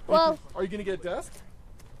 Well, are you going to get a desk?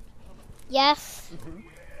 Yes.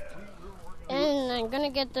 And I'm gonna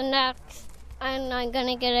get the next, and I'm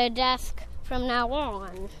gonna get a desk from now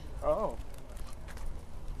on. Oh.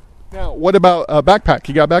 Now, what about a backpack?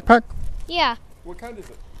 You got a backpack? Yeah. What kind is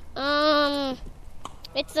it?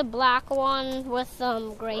 It's a black one with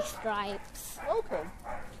some gray stripes. Okay.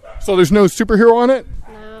 So there's no superhero on it?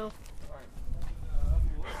 No.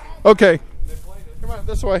 Okay. Come on,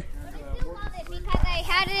 this way. Because I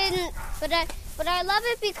hadn't, but I love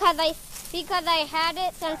it because I had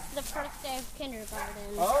it since the first day of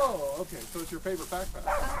kindergarten. Oh, okay. So it's your favorite backpack.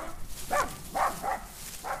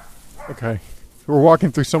 Okay. We're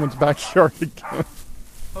walking through someone's backyard again.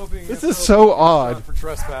 This is so odd. For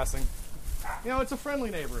trespassing. You know, it's a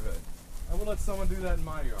friendly neighborhood. I would let someone do that in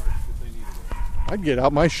my yard if they needed it. I'd get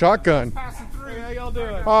out my shotgun. Passing through. Hey, how y'all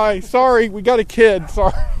doing? Hi. Sorry, we got a kid.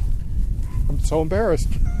 Sorry. I'm so embarrassed.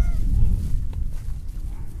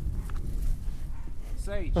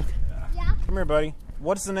 Sage. Yeah. Come here, buddy.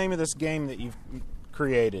 What's the name of this game that you've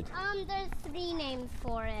created? There's 3 names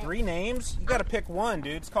for it. 3 names? You got to pick one,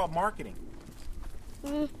 dude. It's called marketing.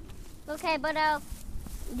 Okay, but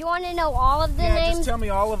you want to know all of the Yeah, names? just tell me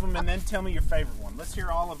all of them and then tell me your favorite one. Let's hear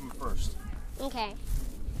all of them first. Okay.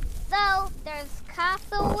 So there's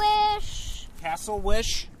Castle Wish. Castle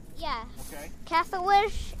Wish. Yeah. Okay. Castle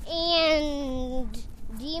Wish and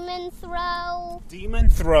Demon Throw. Demon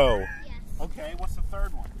Throw. Yes. Okay, what's the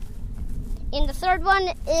third one? And the third one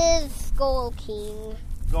is Skull King.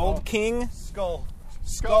 Gold King. Skull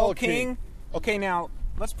King. Okay, now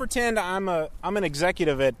let's pretend I'm an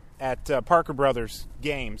executive at Parker Brothers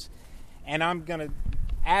Games, and I'm gonna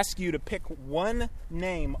ask you to pick one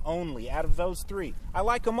name only out of those 3. I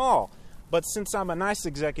like them all, but since I'm a nice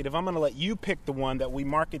executive, I'm gonna let you pick the one that we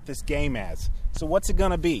market this game as. So what's it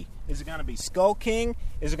gonna be? Is it gonna be Skull King?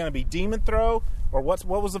 Is it gonna be Demon Throw? Or what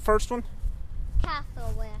was the first one?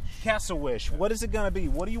 Castle Wish. Castle Wish. What is it gonna be?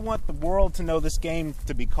 What do you want the world to know this game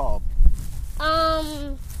to be called?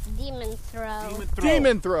 Demon Throw. Demon Throw.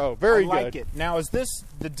 Demon Throw. Very I like good. it. Now, is this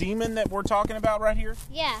the demon that we're talking about right here?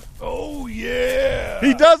 Yeah. Oh, yeah.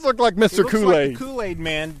 He does look like He Mr. looks Kool-Aid. like the Kool-Aid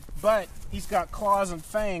Man, but he's got claws and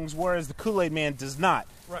fangs, whereas the Kool-Aid Man does not.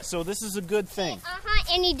 Right. So this is a good thing.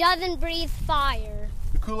 And he doesn't breathe fire.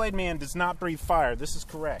 The Kool-Aid Man does not breathe fire. This is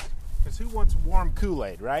correct. Because who wants warm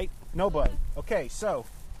Kool-Aid, right? Nobody. Okay, so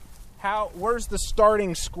Where's the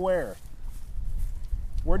starting square?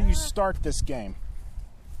 Where do you start this game?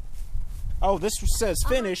 Oh, this says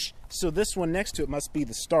finish, so this one next to it must be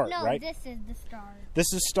the start, right? No, this is the start.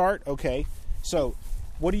 This is start? Okay. So,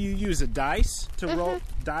 what do you use? A dice to roll?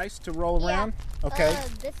 Dice to roll around? Okay.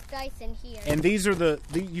 This dice in here. And these are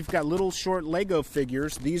you've got little short Lego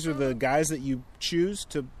figures. These are the guys that you choose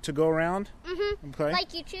to go around? Mm-hmm. Okay.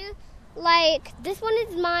 Like you choose, like this one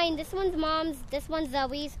is mine, this one's Mom's, this one's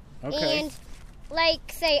Zoe's. Okay. And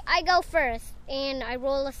like say I go first and I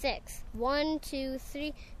roll a 6. 1, 2,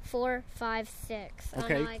 3, 4, 5, 6.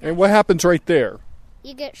 Okay. Oh, no, And what happens right there?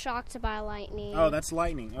 You get shocked by lightning. Oh, that's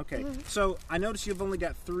lightning. Okay. So I notice you've only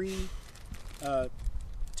got 3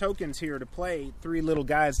 tokens here to play. 3 little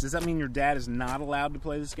guys. Does that mean your dad is not allowed to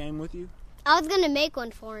play this game with you? I was gonna make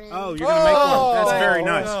one for him. Oh, you're gonna make one. That's very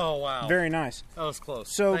nice. Oh, wow. Very nice. That was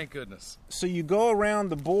close. So, thank goodness. So you go around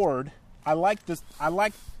the board. I like this.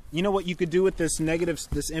 You know what you could do with this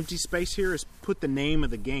empty space here is put the name of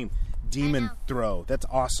the game, Demon Throw. That's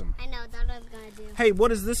awesome. I know, that's what I was gonna do. Hey, what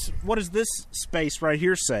does this space right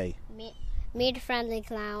here say? Meet a friendly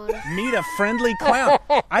clown. Meet a friendly clown.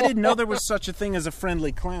 I didn't know there was such a thing as a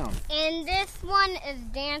friendly clown. And this one is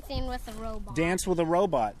dancing with a robot. Dance with a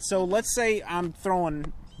robot. So let's say I'm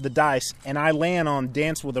throwing the dice and I land on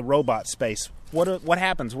Dance with a Robot space. What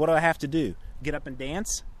happens? What do I have to do? Get up and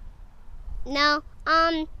dance? No.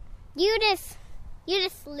 You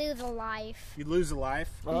just lose a life. You lose a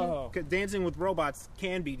life? Oh. 'Cause dancing with robots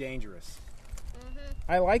can be dangerous.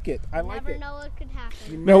 I like it. I like Never it. know what could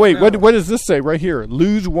happen. No, wait. What does this say right here?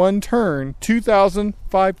 Lose 1 turn, 2,000,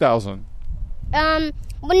 5,000. Well,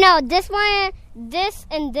 no. This one, this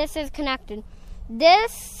and this is connected.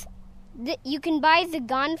 You can buy the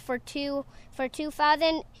gun for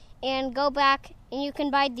 2,000 and go back, and you can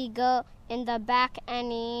buy the go in the back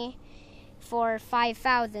any for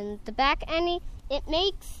 5,000. The back any, it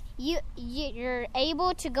makes you're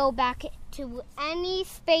able to go back to any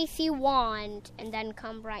space you want and then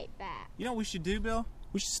come right back. You know what we should do, Bill?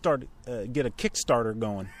 We should get a Kickstarter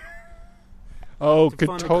going. Oh, to could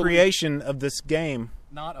fund totally. the creation of this game.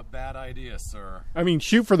 Not a bad idea, sir. I mean,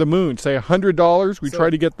 shoot for the moon. Say $100. We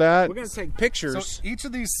try to get that. We're gonna take pictures. So each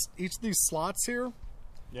of these slots here,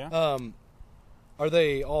 yeah. Are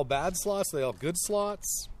they all bad slots? Are they all good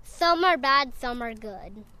slots? Some are bad, some are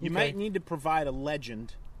good. You might need to provide a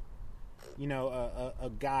legend,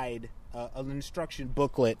 a guide, an instruction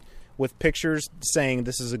booklet with pictures saying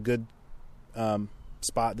this is a good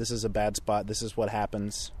spot, this is a bad spot, this is what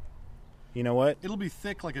happens. You know what? It'll be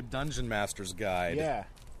thick like a Dungeon Master's guide. Yeah.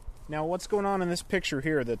 Now, what's going on in this picture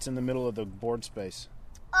here that's in the middle of the board space?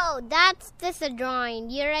 Oh, that's just a drawing.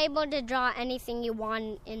 You're able to draw anything you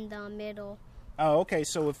want in the middle. Oh, okay.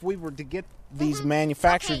 So if we were to get these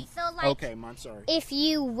manufactured... Okay, so like... Okay, I'm sorry. If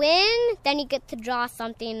you win, then you get to draw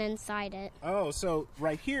something inside it. Oh, so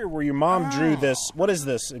right here where your mom drew this... What is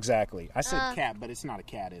this exactly? I said cat, but it's not a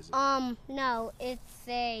cat, is it? No, it's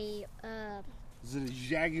a... Is it a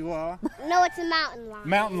jaguar? No, it's a mountain lion.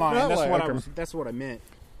 Mountain lion. Mountain That's lion. That's what I meant.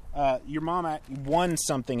 Your mom won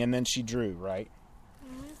something and then she drew, right?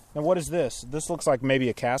 Mm-hmm. Now what is this? This looks like maybe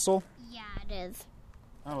a castle. Yeah, it is.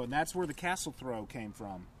 Oh, and that's where the castle throw came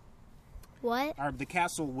from. What? Or the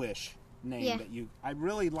castle wish name Yeah. that you. I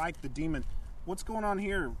really like the demon. What's going on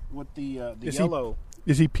here with the Is yellow?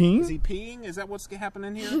 Is he peeing? Is he peeing? Is that what's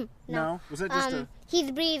happening here? No. Was that just a? He's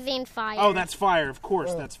breathing fire. Oh, that's fire. Of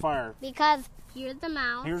course, that's fire. Because here's the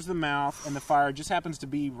mouth. Here's the mouth, and the fire just happens to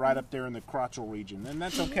be right up there in the crotchal region, and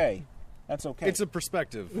that's okay. That's okay. It's a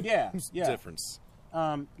perspective. Yeah. difference.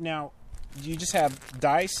 Now, you just have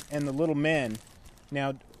dice and the little men.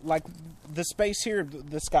 Now, like the space here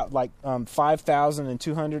that's got like 5,000 and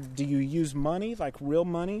 200. Do you use money, like real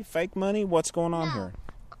money, fake money? What's going on here?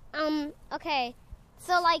 Okay.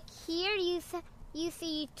 So like here you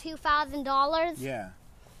see $2,000. Yeah.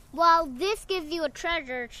 Well, this gives you a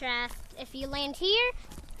treasure chest. If you land here,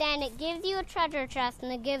 then it gives you a treasure chest,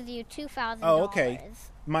 and it gives you $2,000. Oh, okay.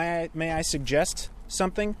 May I suggest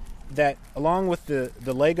something? That along with the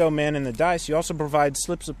Lego men and the dice, you also provide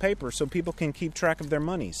slips of paper so people can keep track of their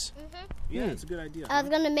monies. Mm-hmm. Yeah, it's a good idea. I was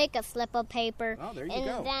gonna make a slip of paper. Oh, there you and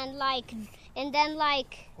go. Then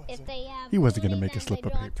if they have He wasn't gonna 20, make a then slip they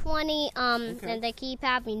of draw paper. 20. Okay. And they keep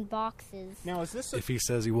having boxes. Now, is this If he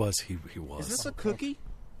says he was, he was. is this a cookie?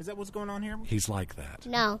 Is that what's going on here? He's like that.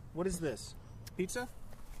 No. What is this? Pizza?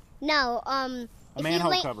 No. A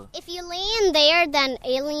manhole cover. If you land there, then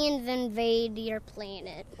aliens invade your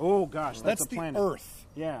planet. Oh gosh, that's a the planet. Earth.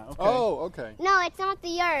 Yeah. Okay. Oh, okay. No, it's not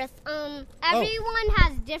the Earth. Everyone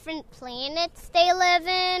has different planets they live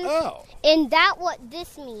in. Oh. And that's what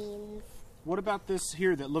this means. What about this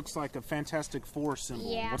here that looks like a Fantastic Four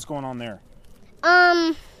symbol? Yeah. What's going on there?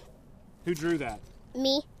 Who drew that?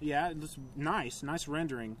 Me. Yeah, it looks nice. Nice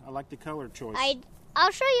rendering. I like the color choice.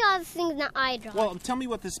 I'll show you all the things that I draw. Well, tell me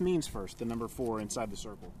what this means first, the number 4 inside the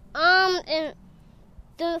circle. The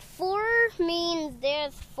 4 means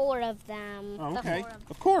there's 4 of them. Oh, okay.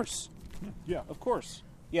 Of course. Yeah, of course.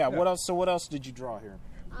 Yeah, what else? So what else did you draw here?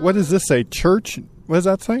 What does this say? Church? What does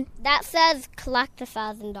that say? That says collect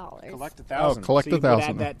 $1,000. Collect 1,000. Oh, collect so you 1,000. would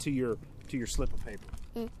add that to your slip of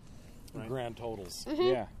paper. Right. Grand totals. Mm-hmm.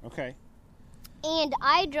 Yeah. Okay. And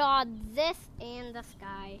I draw this and the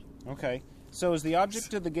sky. Okay. So is the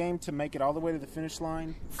object of the game to make it all the way to the finish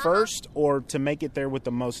line first, or to make it there with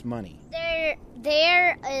the most money?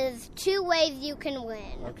 There is 2 ways you can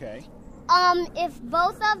win. Okay. If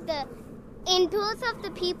both of the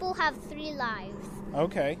people have 3 lives.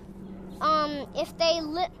 Okay. If they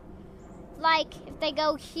if they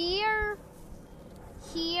go here,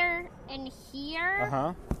 here, and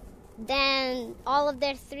here, then all of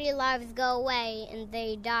their 3 lives go away and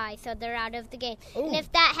they die, so they're out of the game. Ooh. And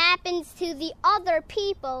if that happens to the other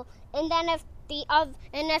people, and then if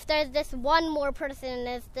there's this one more person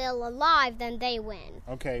that's still alive, then they win.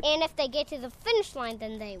 Okay. And if they get to the finish line,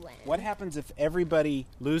 then they win. What happens if everybody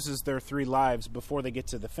loses their 3 lives before they get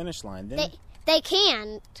to the finish line? Then they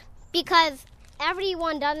can't, because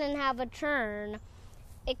everyone doesn't have a turn.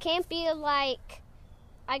 It can't be like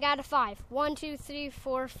I got a 5. 1, 2, 3,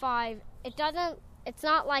 4, 5. It's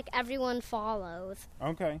not like everyone follows.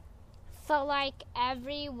 Okay. So like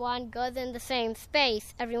everyone goes in the same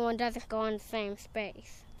space. Everyone doesn't go in the same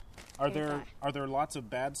space. Are there lots of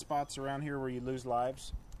bad spots around here where you lose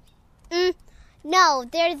lives? No,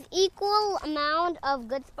 there's equal amount of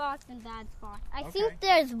good spots and bad spots. I think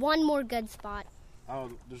there's one more good spot.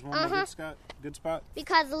 Oh, there's one more good spot?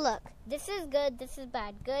 Because look, this is good, this is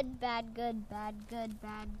bad. Good, bad, good, bad, good,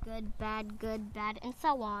 bad, good, bad, good, bad, and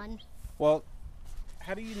so on. Well,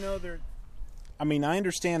 how do you know they're... I mean, I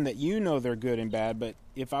understand that you know they're good and bad, but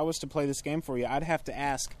if I was to play this game for you, I'd have to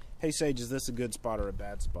ask, hey, Sage, is this a good spot or a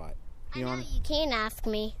bad spot? You can ask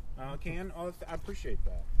me. I can? Oh, I appreciate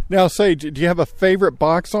that. Now, Sage, do you have a favorite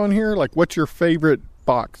box on here? Like, what's your favorite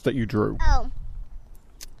box that you drew? Oh.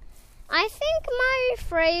 I think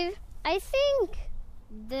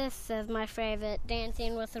this is my favorite,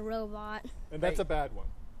 Dancing with a Robot. And that's a bad one.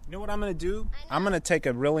 You know what I'm going to do? I'm going to take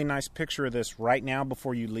a really nice picture of this right now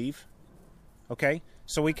before you leave. Okay?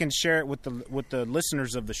 So we can share it with the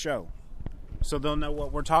listeners of the show. So they'll know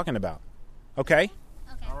what we're talking about. Okay?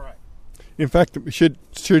 Okay. All right. In fact,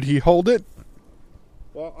 should he hold it?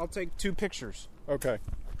 Well, I'll take 2 pictures. Okay.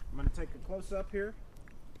 I'm going to take a close-up here.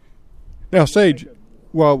 Now, Sage,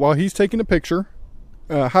 while he's taking a picture,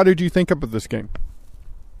 how did you think up of this game?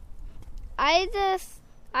 I just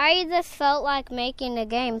felt like making a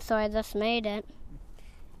game, so I just made it.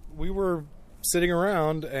 We were sitting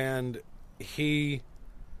around, and he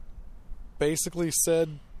basically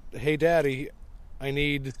said, "Hey, Daddy, I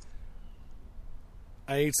need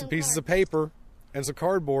some pieces of paper and some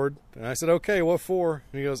cardboard." And I said, "Okay, what for?"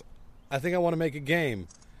 And he goes, "I think I want to make a game."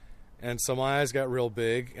 And so my eyes got real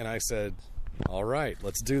big, and I said, "All right,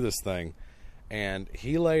 let's do this thing." And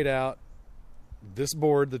he laid out this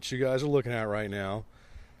board that you guys are looking at right now,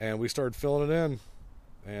 and we started filling it in.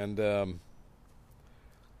 And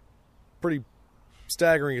pretty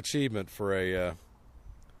staggering achievement for a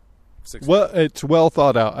 6. Well, it's well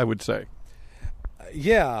thought out, I would say.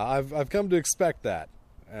 Yeah, I've come to expect that,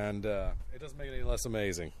 and it doesn't make it any less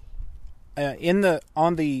amazing.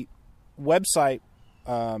 On the website,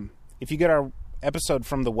 if you get our episode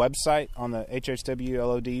from the website on the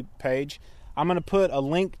HHWLOD page, I'm going to put a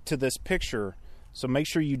link to this picture. So make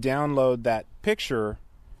sure you download that picture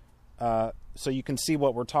so you can see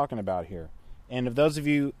what we're talking about here. And if those of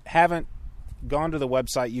you haven't gone to the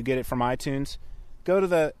website, you get it from iTunes, go to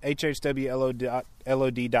the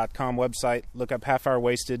HHWLOD.com website, look up Half Hour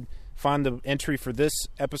Wasted, find the entry for this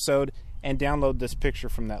episode, and download this picture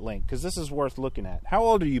from that link, because this is worth looking at. How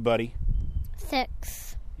old are you, buddy?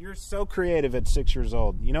 6. You're so creative at 6 years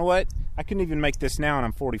old. You know what? I couldn't even make this now, and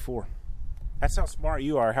I'm 44. That's how smart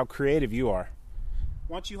you are, how creative you are.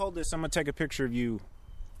 Once you hold this, I'm going to take a picture of you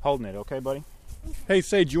holding it, okay, buddy? Hey,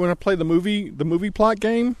 Sage, you want to play the movie plot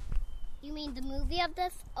game? You mean the movie of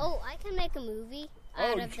this? Oh, I can make a movie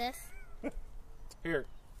out of this. Here,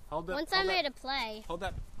 hold that. Once I made a play. Hold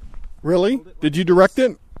that. Really? Did you direct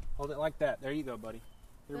it? Hold it like that. There you go, buddy.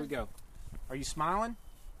 Here we go. Are you smiling?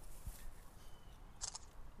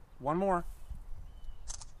 One more.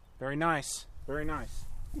 Very nice. Very nice.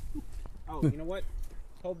 Oh, you know what?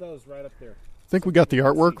 Hold those right up there. think we got the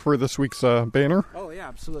artwork for this week's banner. Oh, yeah,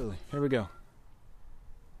 absolutely. Here we go.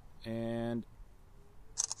 And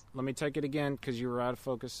let me take it again because you were out of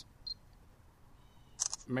focus.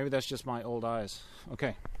 Maybe that's just my old eyes.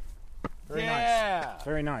 Okay. Very nice.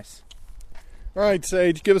 Very nice. All right,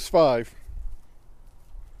 Sage, give us 5.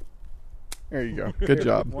 There you go. Good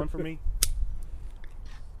job. One for me.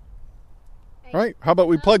 All right, how about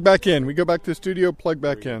we plug back in? We go back to the studio, plug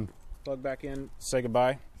back in. Plug back in, say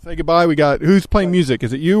goodbye. Say goodbye. We got, who's playing music?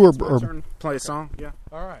 Is it you or? It's my turn. Play a song, yeah.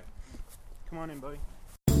 All right. Come on in, buddy.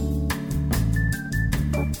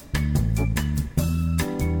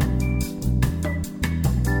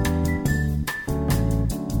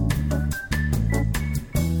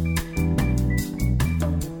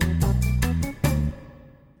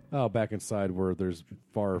 Oh, back inside where there's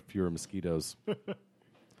far fewer mosquitoes.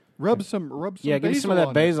 Rub some yeah, give me some of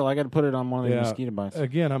that basil. I got to put it on one of the mosquito bites.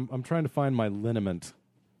 Again, I'm trying to find my liniment.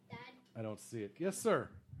 Dad? I don't see it. Yes, sir.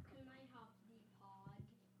 Can I have the pod?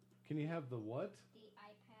 Can you have the what? The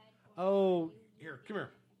iPad. Oh, here, come here.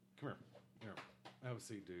 Here. Have a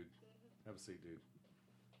seat, dude. Have a seat, dude.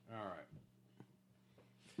 All right.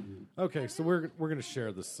 Okay, so we're gonna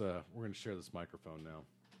share this. We're gonna share this microphone now.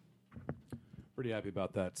 Pretty happy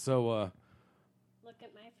about that. So, look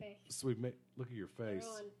at my face. So we look at your face.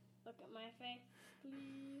 Everyone, look at my face,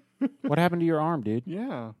 please. What happened to your arm, dude?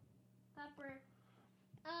 Yeah. Pepper.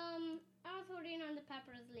 I was holding on to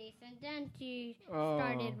Pepper's leaf, and then she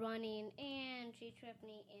started running, and she tripped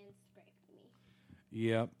me and scraped me.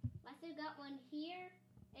 Yep. I still got one here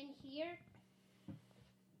and here.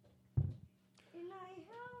 And I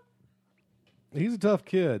have. He's a tough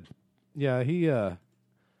kid. Yeah,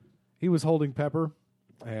 he was holding Pepper,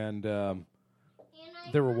 and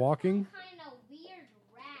they were walking. Kind of weird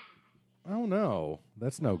rat. Oh no,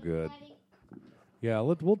 that's no good. Yeah,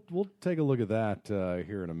 we'll take a look at that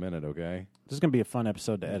here in a minute. Okay. This is gonna be a fun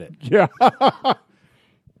episode to edit. Yeah.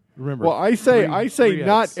 Remember. Well, I say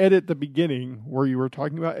not X. edit the beginning where you were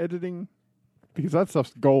talking about editing, because that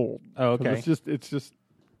stuff's gold. Oh, okay. It's just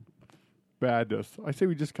badness. I say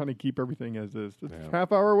we just kind of keep everything as is. It's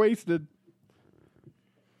half hour wasted.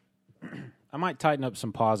 I might tighten up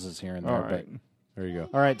some pauses here and there. All right. But there you go.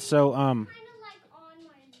 All right. So,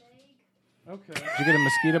 Okay. did you get a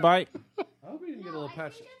mosquito bite? I hope you didn't get a little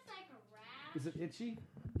patch. Is it itchy?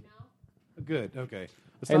 No. Good. Okay.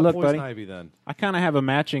 It's Hey, not look, poison buddy. ivy then. I kind of have a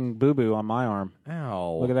matching boo-boo on my arm.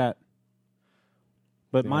 Ow. Look at that.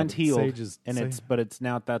 But Yeah, mine's but healed, Sage's- and it's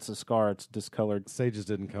now that's a scar. It's discolored. Sages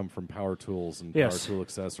didn't come from power tools and Yes. power tool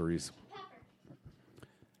accessories.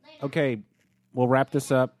 Okay, we'll wrap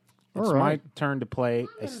this up. It's All right. my turn to play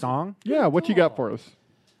a song. Yeah, what you got for us?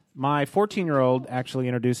 My 14-year-old actually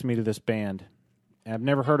introduced me to this band. I've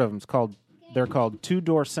never heard of them. They're called Two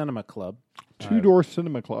Door Cinema Club. Two Door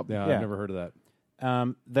Cinema Club. Yeah, Yeah. I've never heard of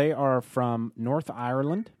that. They are from North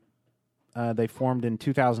Ireland. They formed in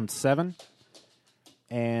 2007,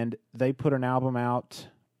 and they put an album out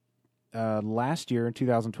last year in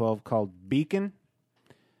 2012 called Beacon,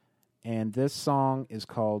 and this song is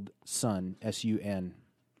called Sun, S-U-N.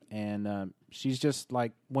 And she's just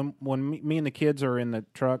like, when me and the kids are in the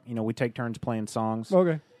truck, we take turns playing songs.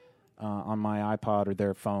 Okay. On my iPod or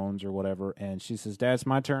their phones or whatever, and she says, "Dad, it's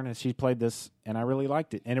my turn," and she played this, and I really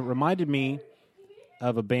liked it, and it reminded me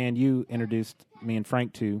of a band you introduced me and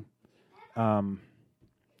Frank to,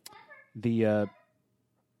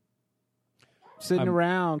 sitting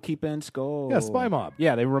around keeping score. Yeah, Spy Mob.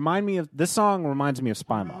 Yeah, they remind me of this song. Reminds me of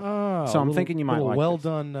Spy Mob. So I'm thinking you might like. well this.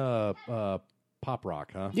 done pop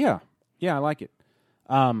rock, huh? Yeah, I like it.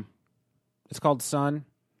 It's called Sun.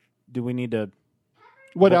 Do we need to?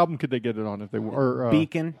 What album could they get it on if they were?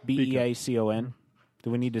 Beacon, B-E-A-C-O-N. Do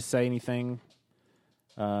we need to say anything?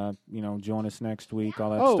 Join us next week, all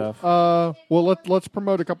that stuff. Well, let's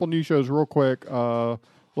promote a couple new shows real quick.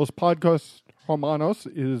 Los Podcast Hermanos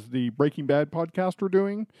is the Breaking Bad podcast we're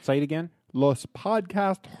doing. Say it again. Los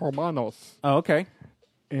Podcast Hermanos. Oh, okay.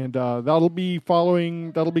 And that'll be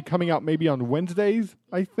coming out maybe on Wednesdays,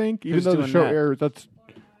 I think. Even Who's though the doing show that? airs, that's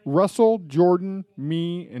Russell, Jordan,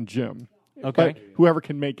 me, and Jim. Okay. But whoever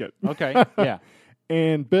can make it. Okay. Yeah.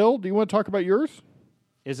 And Bill, do you want to talk about yours?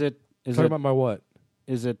 Talk about my what?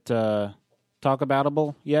 Is it talk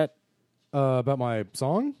aboutable yet? About my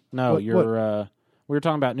song? No, What- we were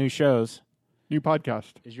talking about new shows. New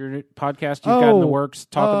podcast. Is your new podcast you've got in the works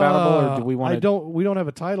talk aboutable, or do we want to? We don't have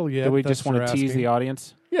a title yet. Do we That's just want what to you're tease asking. the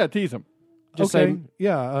audience? Yeah, tease them. Just okay. say,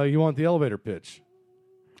 Yeah. You want the elevator pitch?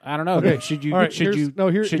 I don't know. Okay. Should you? All right, should here's- you? no,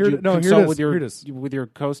 here- should here- you no, here it consult is, with here it is. with your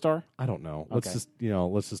co-star? I don't know. Okay.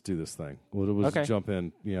 Let's just do this thing. We'll Okay. just jump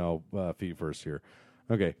in, feet first here.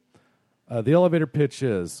 Okay. The elevator pitch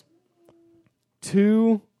is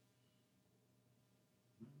two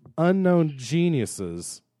unknown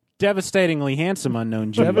geniuses. Devastatingly handsome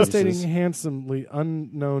unknown geniuses. Handsomely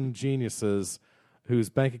unknown geniuses whose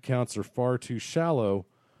bank accounts are far too shallow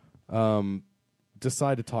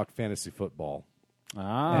decide to talk fantasy football.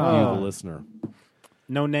 And you, the listener.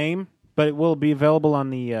 No name, but it will be available on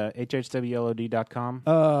the hhwlod.com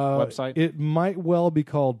website. It might well be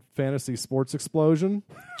called Fantasy Sports Explosion.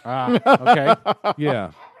 Okay.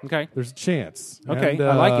 Yeah. Okay. There's a chance. Okay, And,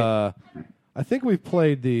 I like it. I think we've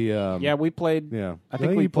played the. We played. Yeah, I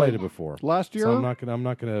think we played it before last year. So I'm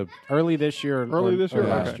not gonna. Early this year.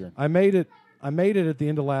 Last year. I made it at the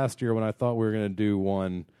end of last year when I thought we were going to do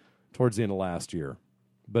one towards the end of last year,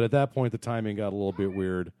 but at that point the timing got a little bit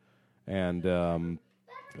weird, and So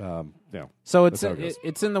that's how it goes.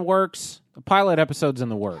 it's in the works. A pilot episode's in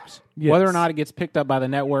the works. Yes. Whether or not it gets picked up by the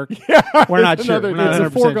network, we're not sure. We're not It's a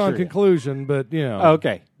 100% foregone sure yet. conclusion, but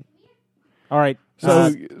Okay. All right. So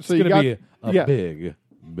it's going to be a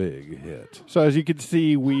big hit. So as you can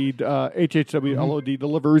see, HHWLOD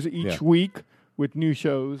delivers each week with new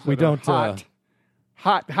shows. We that are don't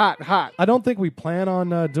hot. I don't think we plan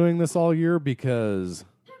on doing this all year because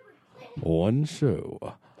one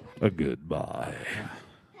show, a goodbye.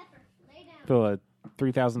 Fill a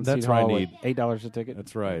 3,000 seat That's what I hall need. with $8 a ticket.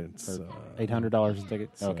 That's right. It's $800 a ticket.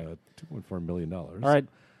 It's, Okay. $2.4 million. All right.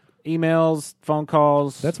 Emails, phone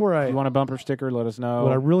calls. That's where If you want a bumper sticker, let us know.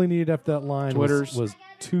 What I really needed after that line Twitters. was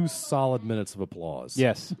 2 solid minutes of applause.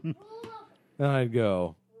 Yes. And I'd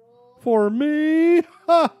go, for me.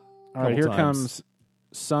 All right, here times. comes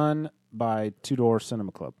Sun by Two Door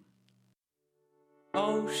Cinema Club.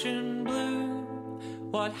 Ocean blue,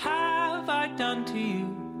 what have I done to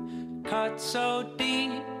you? Cut so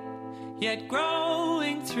deep, yet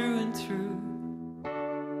growing through and through.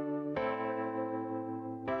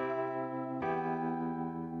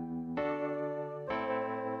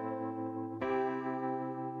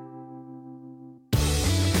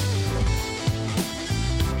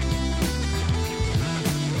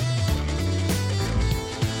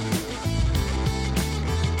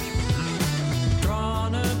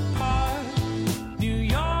 Drawn apart, New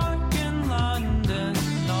York and London,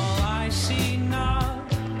 all I see now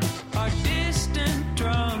are distant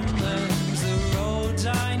drumlins. The roads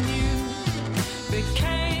I knew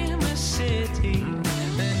became a city,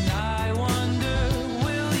 and I wonder,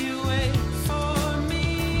 will you wait for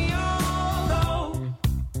me? Although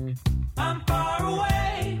I'm far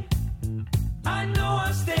away, I know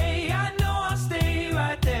I'll stay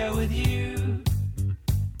right there with you.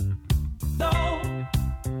 Though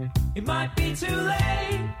it might be too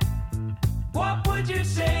late, what would you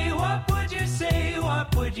say? What would you say?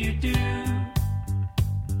 What would you do?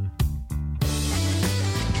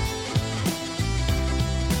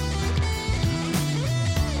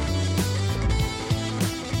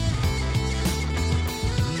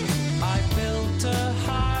 I built a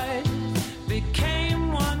hive,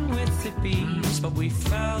 became one with the bees, but we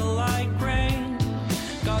fell like